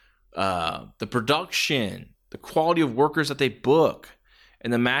announcer, the production, the quality of workers that they book,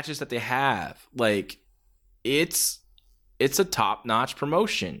 and the matches that they have, like it's a top-notch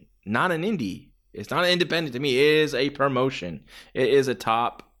promotion, not an indie. It's not an independent to me. It is a promotion. It is a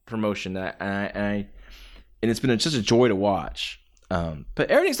top promotion and it's been just a joy to watch. But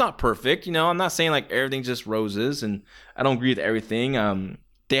everything's not perfect, I'm not saying like everything's just roses, and I don't agree with everything.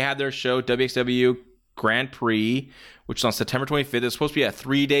 They had their show WXW Grand Prix, which is on September 25th. It was supposed to be a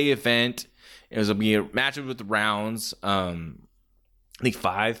 3-day event. It was going to be a match with the rounds. I think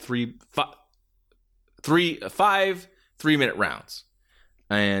 5 3-minute rounds,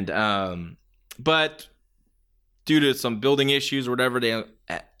 and but due to some building issues or whatever, they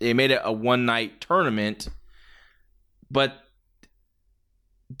made it a one-night tournament. But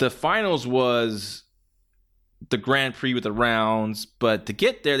the finals was the Grand Prix with the rounds, but to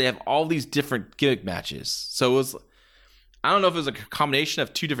get there, they have all these different gimmick matches. So it was, I don't know if it was a combination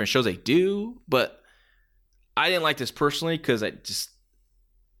of two different shows they do, but I didn't like this personally because it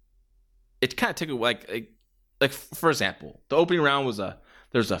kind of took it like for example, the opening round was a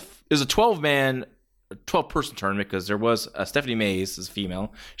 12-person tournament because there was Stephanie Mays, is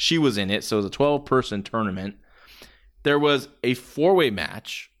female. She was in it, so it was a 12-person tournament. There was a 4-way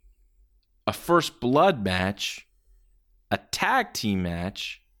match, a first blood match, a tag team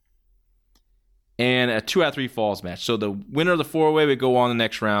match, and a 2-out-of-3 falls match. So the winner of the 4-way would go on the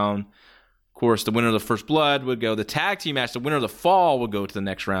next round. Of course, the winner of the first blood would go. The tag team match, the winner of the fall would go to the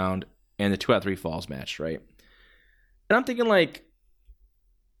next round, and the 2-out-of-3 falls match, right? And I'm thinking, like,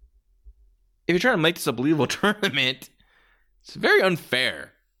 if you're trying to make this a believable tournament, it's very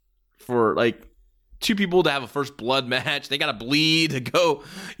unfair for, like, two people to have a first blood match. They got to bleed to go.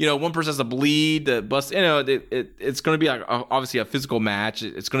 One person has to bleed to bust. It's going to be like obviously a physical match.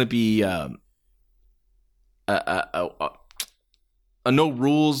 It's going to be a no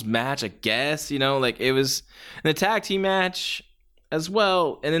rules match, I guess. Like it was in the tag team match. as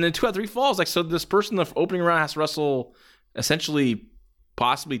well. And then in 2 out of 3 falls, like, so this person in the opening round has to wrestle essentially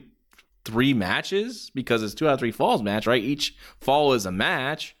possibly 3 matches because it's 2 out of 3 falls match, right? Each fall is a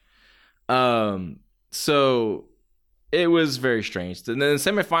match. So it was very strange. And then in the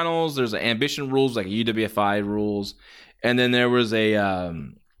semifinals, there's an ambition rules, like a UWFI rules. And then there was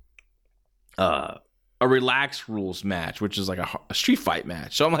a relaxed rules match, which is like a street fight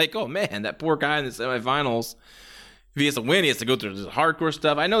match. So I'm like, oh man, that poor guy in the semifinals, if he has to win, he has to go through this hardcore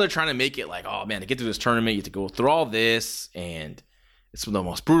stuff. I know they're trying to make it like, oh man, to get through this tournament, you have to go through all this, and it's the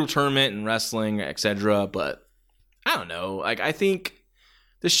most brutal tournament in wrestling, etc. But I don't know. Like, I think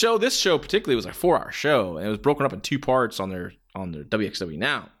this show particularly was like a 4-hour show, and it was broken up in 2 parts on their WXW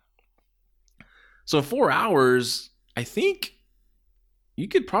Now. So in 4 hours, I think you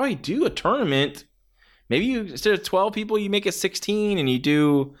could probably do a tournament. Maybe you, instead of 12 people, you make it 16, and you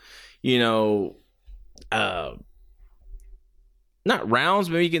do, not rounds.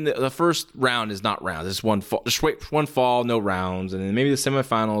 Maybe you can, the first round is not rounds. It's one fall, just wait, one fall, no rounds, and then maybe the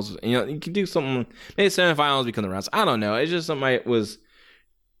semifinals. You can do something. Maybe the semifinals become the rounds. I don't know. It's just something I was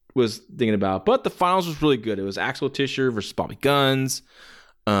thinking about. But the finals was really good. It was Axel Tischer versus Bobby Guns.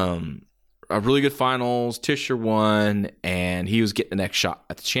 A really good finals. Tischer won, and he was getting the next shot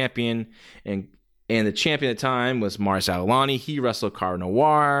at the champion. And the champion at the time was Marius Al-Ani. He wrestled Cara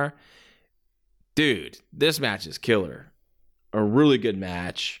Noir. Dude, this match is killer. A really good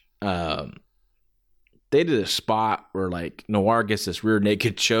match. They did a spot where like Noir gets this rear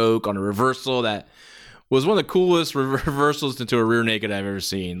naked choke on a reversal that was one of the coolest reversals into a rear naked I've ever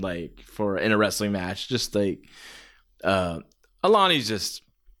seen, like in a wrestling match. Just like Alani's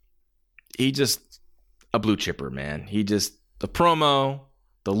he's just a blue chipper, man. The promo,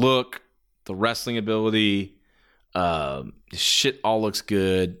 the look, the wrestling ability, shit all looks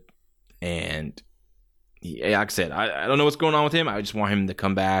good. And like I said, I don't know what's going on with him. I just want him to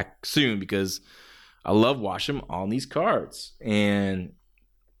come back soon because I love watching him on these cards. And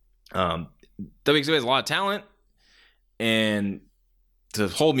WXW has a lot of talent and to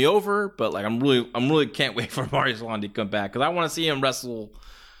hold me over, but like I'm really can't wait for Marius Al-Ani to come back because I want to see him wrestle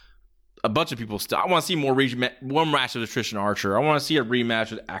a bunch of people still. I want to see one match with Tristan Archer. I want to see a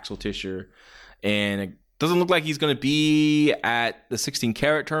rematch with Axel Tischer, and it doesn't look like he's going to be at the 16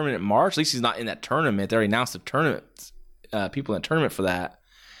 Carat tournament in March. At least he's not in that tournament. They already announced the tournament, people in the tournament for that.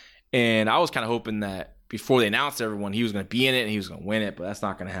 And I was kind of hoping that before they announced everyone, he was going to be in it and he was going to win it, but that's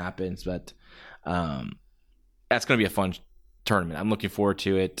not going to happen. But that's going to be a fun tournament. I'm looking forward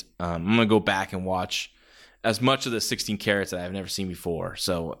to it. I'm going to go back and watch as much of the 16 Carats that I've never seen before.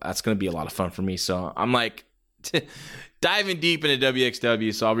 So that's going to be a lot of fun for me. So I'm like diving deep into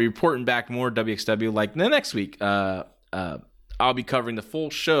WXW. So I'll be reporting back more WXW like the next week. I'll be covering the full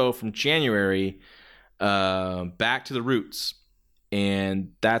show from January back to the roots.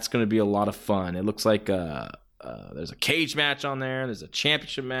 And that's going to be a lot of fun. It looks like there's a cage match on there. There's a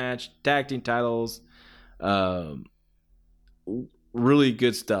championship match, tag team titles. Really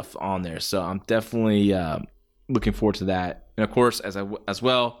good stuff on there. So I'm definitely looking forward to that. And of course, as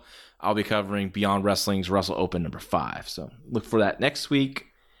well, I'll be covering Beyond Wrestling's Wrestle Open number 5. So look for that next week.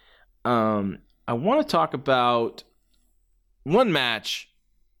 I want to talk about one match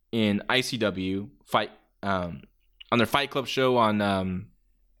in ICW fight on their Fight Club show on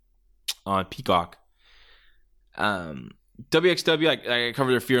Peacock. WXW, I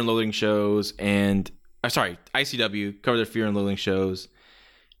cover their Fear and Loathing shows, and ICW cover their Fear and Loathing shows,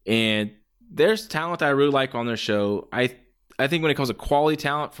 and there's talent that I really like on their show. I think when it comes to quality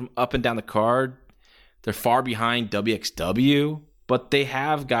talent from up and down the card, they're far behind WXW, but they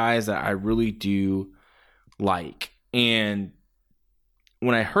have guys that I really do like. And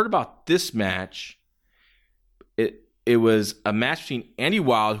when I heard about this match, it was a match between Andy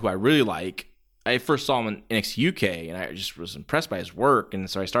Wild, who I really like. I first saw him in NXT UK, and I just was impressed by his work, and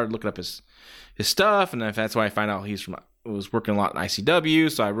so I started looking up his stuff, and that's why I found out was working a lot in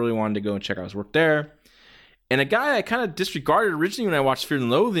ICW, so I really wanted to go and check out his work there. And a guy I kind of disregarded originally when I watched Fear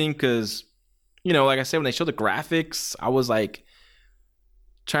and Loathing, because, like I said, when they showed the graphics, I was like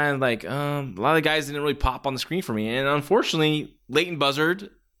trying to a lot of the guys didn't really pop on the screen for me, and unfortunately, Leighton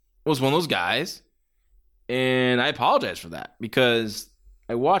Buzzard was one of those guys, and I apologize for that, because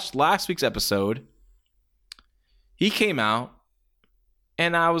I watched last week's episode. He came out,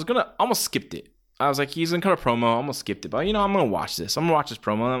 and I was gonna almost skipped it. I was like, he's gonna cut a promo. I almost skipped it, but I'm gonna watch this. I'm gonna watch this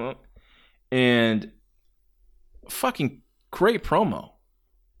promo, and fucking great promo,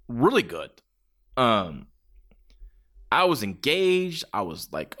 really good. I was engaged. I was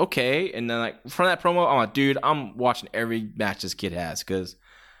like, okay, and then from that promo, I'm like, dude, I'm watching every match this kid has because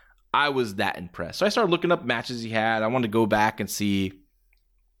I was that impressed. So I started looking up matches he had. I wanted to go back and see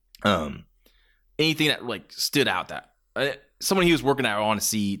anything that like stood out that someone he was working at, I want to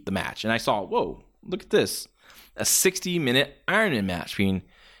see the match. And I saw, whoa, look at this. A 60-minute Iron Man match between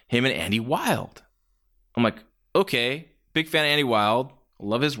him and Andy Wild. I'm like, okay, big fan of Andy Wild.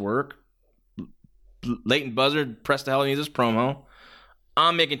 Love his work. Leighton Buzzard pressed the hell out of his promo.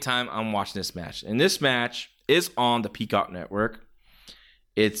 I'm making time. I'm watching this match. And this match is on the Peacock Network.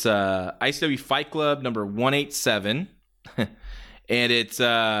 It's ICW Fight Club number 187. And it's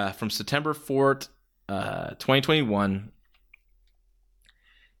from September 4th, 2021.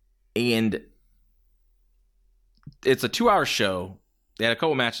 And it's a 2-hour show. They had a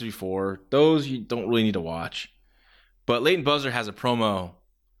couple matches before. Those you don't really need to watch. But Leighton Buzzard has a promo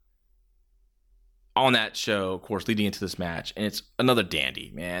on that show, of course, leading into this match. And it's another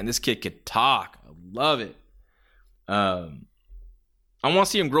dandy, man. This kid could talk. I love it. I want to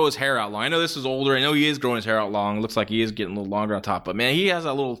see him grow his hair out long. I know this is older. I know he is growing his hair out long. It looks like he is getting a little longer on top. But, man, he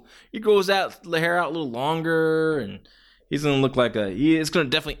grows the hair out a little longer. And he's going to look like it's going to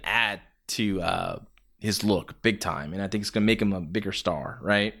definitely add to his look big time. And I think it's going to make him a bigger star,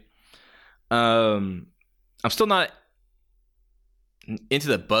 right? I'm still not into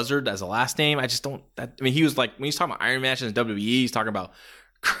the Buzzard as a last name. I just don't. He was like, when he's talking about Iron Man in WWE, he's talking about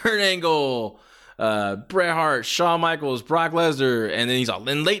Kurt Angle, Bret Hart, Shawn Michaels, Brock Lesnar, and then he's all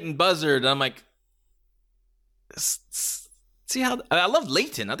in Leighton Buzzard. And I'm like, see how I love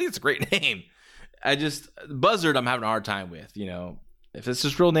Leighton. I think it's a great name. Buzzard, I'm having a hard time with. If it's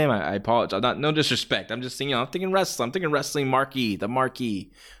his real name, I apologize. No disrespect. I'm just thinking. I'm thinking wrestling. I'm thinking wrestling marquee. The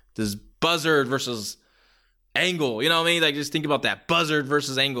marquee. This Buzzard versus Angle, you know what I mean? Like, just think about that. Buzzard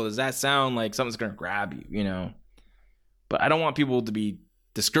versus Angle. Does that sound like something's going to grab you, But I don't want people to be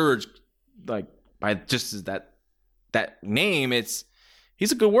discouraged, like, by just that name.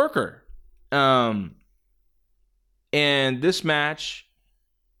 He's a good worker. And this match,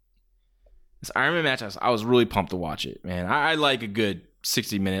 this Iron Man match, I was really pumped to watch it, man. I like a good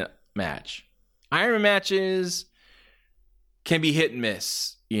 60-minute match. Iron Man matches can be hit and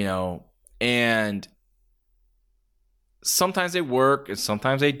miss, and sometimes they work and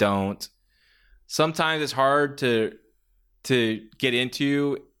sometimes they don't. Sometimes it's hard to get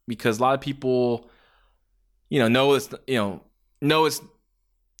into because a lot of people, know it's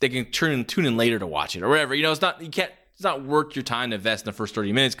they can tune in later to watch it or whatever. It's not worth your time to invest in the first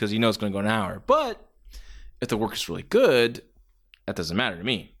 30 minutes because it's going to go an hour. But if the work is really good, that doesn't matter to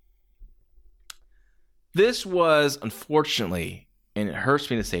me. This was, unfortunately, and it hurts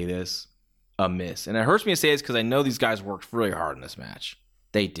me to say this, a miss. And it hurts me to say this because I know these guys worked really hard in this match.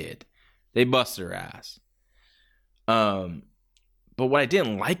 They did. They busted their ass. But what I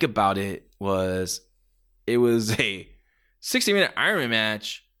didn't like about it was a 60-minute Iron Man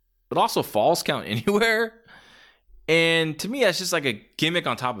match, but also Falls Count Anywhere. And to me, that's just like a gimmick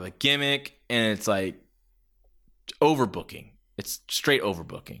on top of a gimmick. And it's like overbooking. It's straight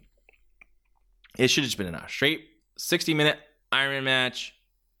overbooking. It should have just been a straight 60-minute Iron Man match.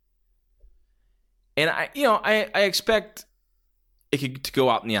 And I expect it to go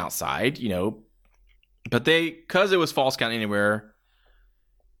out on the outside, but because it was Falls Count Anywhere,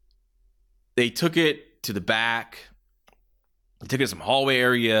 they took it to the back. They took it to some hallway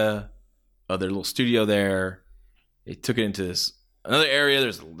area of their little studio there. They took it into this another area.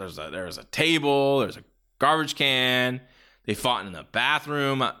 There's a table. There's a garbage can. They fought in the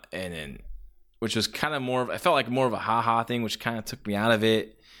bathroom, and then which was kind of I felt like more of a ha-ha thing, which kind of took me out of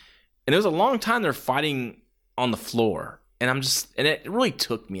it. And it was a long time they're fighting on the floor. And it really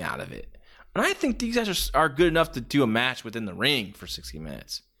took me out of it. And I think these guys are good enough to do a match within the ring for 60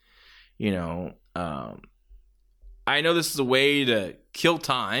 minutes. I know this is a way to kill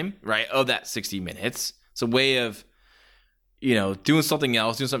time, right, of that 60 minutes. It's a way of, doing something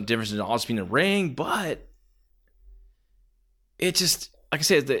else, doing something different than all just being in the ring. But it just, like I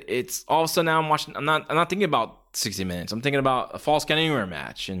said, it's all of a sudden now I'm not thinking about 60 minutes. I'm thinking about a Falls Count Anywhere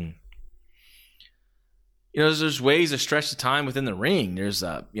match. And there's ways to stretch the time within the ring. There's,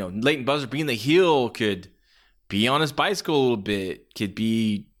 Leighton Buzzard being the heel could be on his bicycle a little bit. Could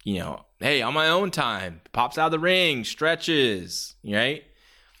be, hey, on my own time. Pops out of the ring, stretches, right?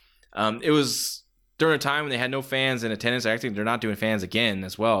 It was during a time when they had no fans in attendance. I think they're not doing fans again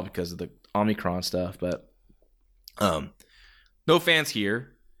as well because of the Omicron stuff. But no fans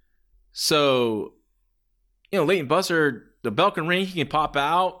here. So, Leighton Buzzard, the bell can ring. He can pop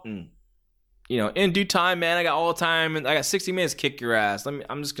out and, in due time, man, I got all the time, and I got 60 minutes to kick your ass. I'm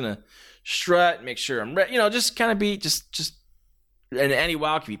just gonna strut, make sure I'm ready. Just kind of be just. And Andy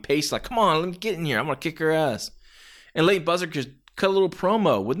Wild can be paced like, come on, let me get in here. I'm gonna kick your ass. And Leighton Buzzard cut a little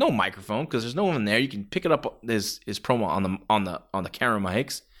promo with no microphone because there's no one there. You can pick it up his promo on the camera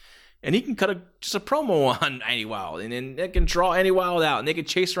mics, and he can cut just a promo on Andy Wild, and then it can draw Andy Wild out, and they can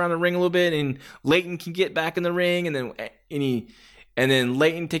chase around the ring a little bit, and Leighton can get back in the ring, and then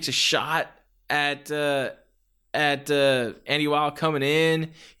Leighton takes a shot at Andy Wild coming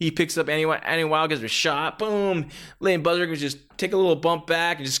in. He picks up Andy Wild, gives her a shot. Boom. Leighton Buzzard can just take a little bump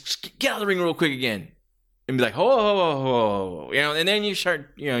back and just get out of the ring real quick again. And be like, whoa. And then you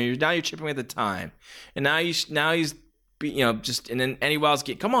start, you're chipping away at the time. And now he's and then Andy Wild's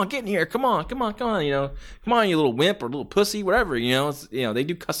come on, get in here. Come on. Come on, you little wimp or little pussy, whatever, they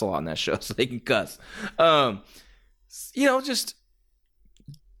do cuss a lot on that show, so they can cuss. Just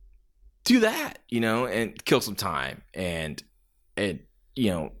do that, and kill some time. And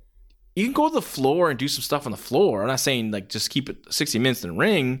you can go to the floor and do some stuff on the floor. I'm not saying just keep it 60 minutes in the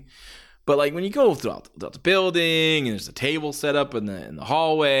ring, but when you go throughout the building and there's a table set up in the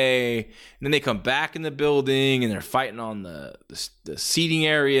hallway, and then they come back in the building and they're fighting on the seating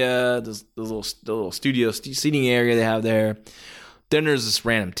area, the little studio seating area they have there. Then there's this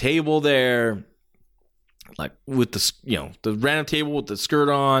random table there, with the random table with the skirt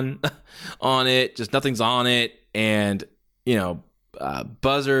on it, just nothing's on it, and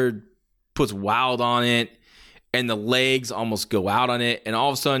Buzzard puts Wild on it, and the legs almost go out on it, and all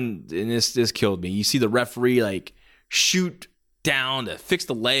of a sudden, and this killed me. You see the referee shoot down to fix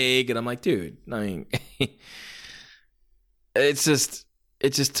the leg, and I'm like, dude, it just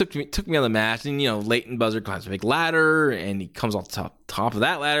took me out of the match. And Leighton Buzzard climbs a big ladder, and he comes off the top of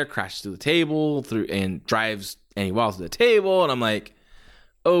that ladder, crashes through the table, and drives Andy Wild to the table, and I'm like,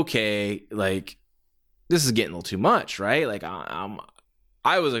 okay, this is getting a little too much, right?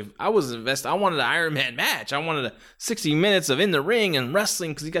 I was invested. I wanted an Iron Man match. I wanted 60 minutes of in the ring and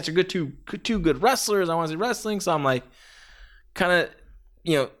wrestling because you got your two good wrestlers. I want to see wrestling, so I'm kind of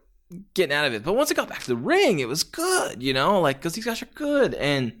getting out of it. But once it got back to the ring, it was good, because these guys are good.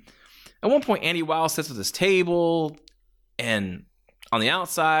 And at one point, Andy Wild sits at this table, and on the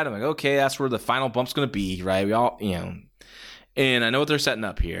outside, I'm like, okay, that's where the final bump's going to be, right? We all, and I know what they're setting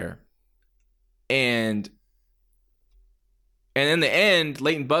up here. And in the end,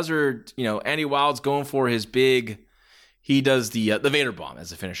 Leighton Buzzard, Andy Wild's going for his he does the Vader Bomb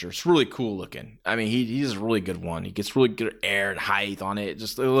as a finisher. It's really cool looking. I mean, he does a really good one. He gets really good air and height on it.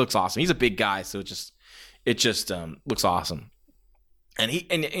 It looks awesome. He's a big guy, so it just looks awesome. And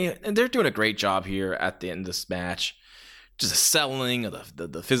and they're doing a great job here at the end of this match. Just the selling of the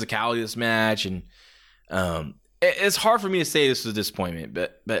physicality of this match, and it's hard for me to say this was a disappointment,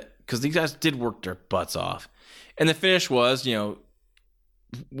 but because these guys did work their butts off. And the finish was,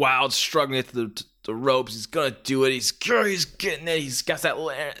 Wild struggling through the ropes. He's going to do it. He's getting it. He's got that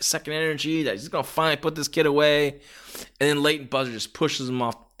little second energy that he's going to finally put this kid away. And then Leighton Buzzard just pushes him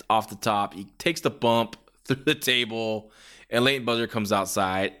off the top. He takes the bump through the table, and Leighton Buzzard comes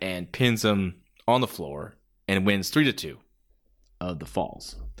outside and pins him on the floor and wins 3-2 of the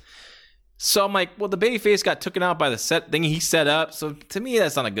falls. So I'm like, well, the babyface got taken out by the set thing he set up. So to me,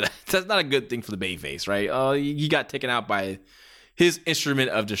 that's not a good thing for the babyface, right? He got taken out by his instrument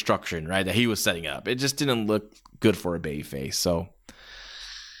of destruction, right? That he was setting up. It just didn't look good for a babyface. So,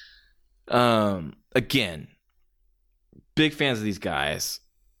 again, big fans of these guys.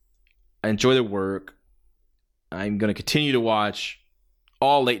 I enjoy their work. I'm going to continue to watch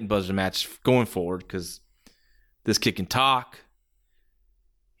all Leighton Buzzard matches going forward because this kid can talk.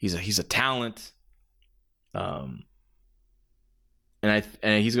 He's a talent, and I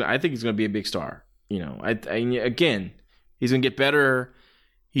think he's going to be a big star. Again, he's going to get better.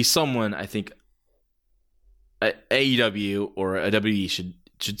 He's someone I think AEW or a WWE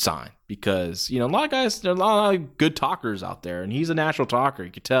should sign because a lot of guys, there are a lot of good talkers out there, and he's a natural talker. You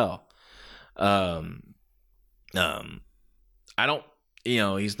could tell. I don't.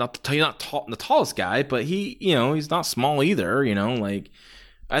 He's not the tallest guy, but he's not small either.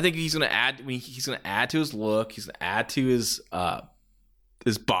 I think he's going to add. He's going to add to his look. He's going to add to his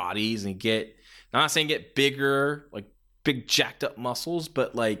bodies and get. I'm not saying get bigger, like big jacked up muscles,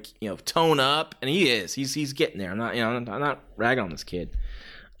 but tone up. And he is. He's getting there. I'm not ragging on this kid.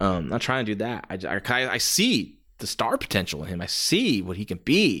 I'm not trying to do that. I see the star potential in him. I see what he can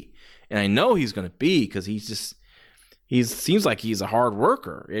be, and I know he's going to be because he seems like he's a hard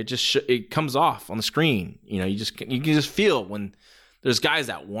worker. It comes off on the screen. You can just feel when. There's guys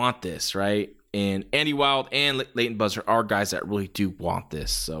that want this, right? And Andy Wild and Leighton Buzzard are guys that really do want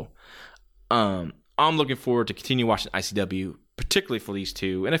this. So I'm looking forward to continue watching ICW, particularly for these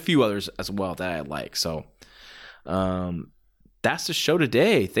two and a few others as well that I like. So that's the show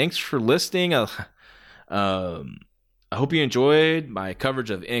today. Thanks for listening. I hope you enjoyed my coverage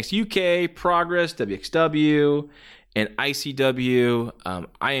of NXT UK, Progress, WXW, and ICW.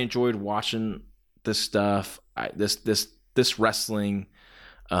 I enjoyed watching this stuff. This wrestling.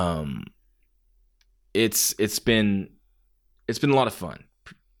 It's been a lot of fun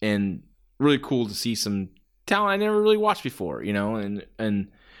and really cool to see some talent I never really watched before, you know, and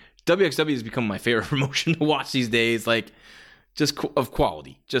WXW has become my favorite promotion to watch these days, like just of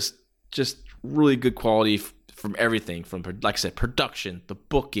quality, just really good quality from everything, from, like I said, production, the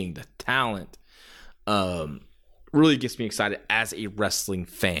booking, the talent. Really gets me excited as a wrestling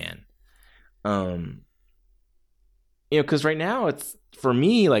fan. You know, because right now it's, for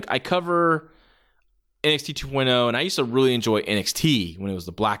me, like I cover NXT 2.0, and I used to really enjoy NXT when it was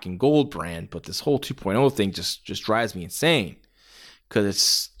the black and gold brand, but this whole 2.0 thing just drives me insane because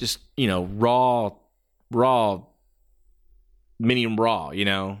it's just, you know, raw, medium raw, you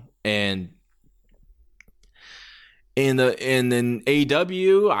know, and then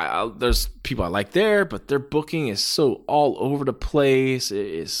AEW, there's people I like there, but their booking is so all over the place. It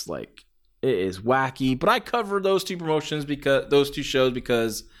is wacky, but I cover those two shows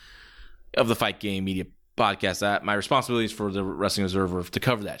because of the Fight Game Media podcast. That my responsibility is for the Wrestling Observer to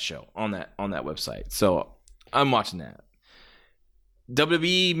cover that show on that website. So I'm watching that.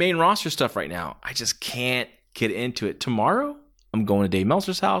 WWE main roster stuff right now, I just can't get into it. Tomorrow, I'm going to Dave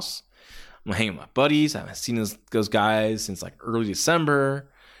Meltzer's house. I'm going to hang with my buddies. I haven't seen those guys since like early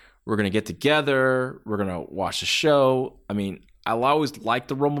December. We're going to get together. We're going to watch the show. I mean, I always liked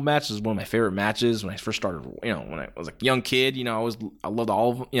the Rumble match. It was one of my favorite matches when I first started, you know, when I was a young kid. You know, I loved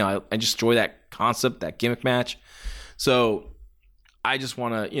all of them. You know, I just enjoy that concept, that gimmick match. So I just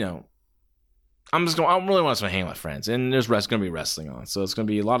want to, you know, I really want to hang with my friends. And there's going to be wrestling on. So it's going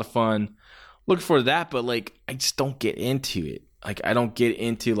to be a lot of fun. Looking forward to that. But, like, I just don't get into it. Like, I don't get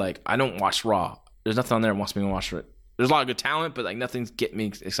into, like, I don't watch Raw. There's nothing on there that wants me to watch it. There's a lot of good talent, but, like, nothing's getting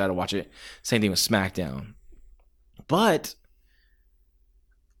me excited to watch it. Same thing with SmackDown. But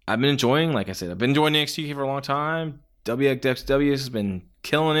I've been enjoying, like I said, NXT for a long time. WXW has been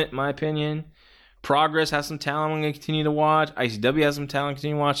killing it, in my opinion. Progress has some talent I'm going to continue to watch. ICW has some talent to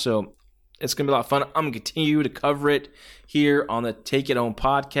continue to watch. So it's going to be a lot of fun. I'm going to continue to cover it here on the Take It Home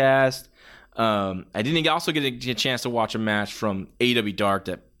podcast. I didn't also get a chance to watch a match from AEW Dark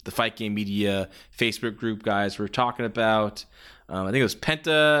that the Fight Game Media Facebook group guys were talking about. I think it was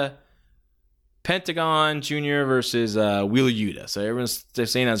Pentagon Jr. versus Wheeler Yuta. So everyone's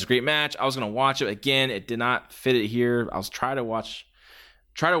saying that was a great match. I was going to watch it. Again, it did not fit it here. I was try to watch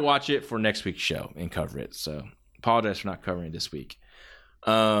it for next week's show and cover it. So apologize for not covering it this week.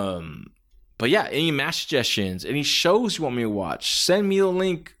 But yeah, any match suggestions, any shows you want me to watch, send me the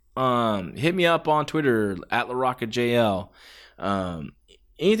link. Hit me up on Twitter at LaRoccaJL.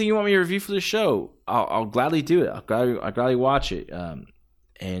 Anything you want me to review for the show, I'll gladly do it. I'll gladly watch it.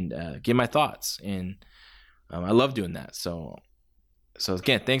 And give my thoughts. And I love doing that. So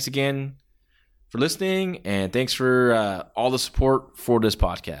again, thanks again for listening, and thanks for all the support for this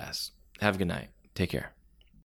podcast. Have a good night. Take care.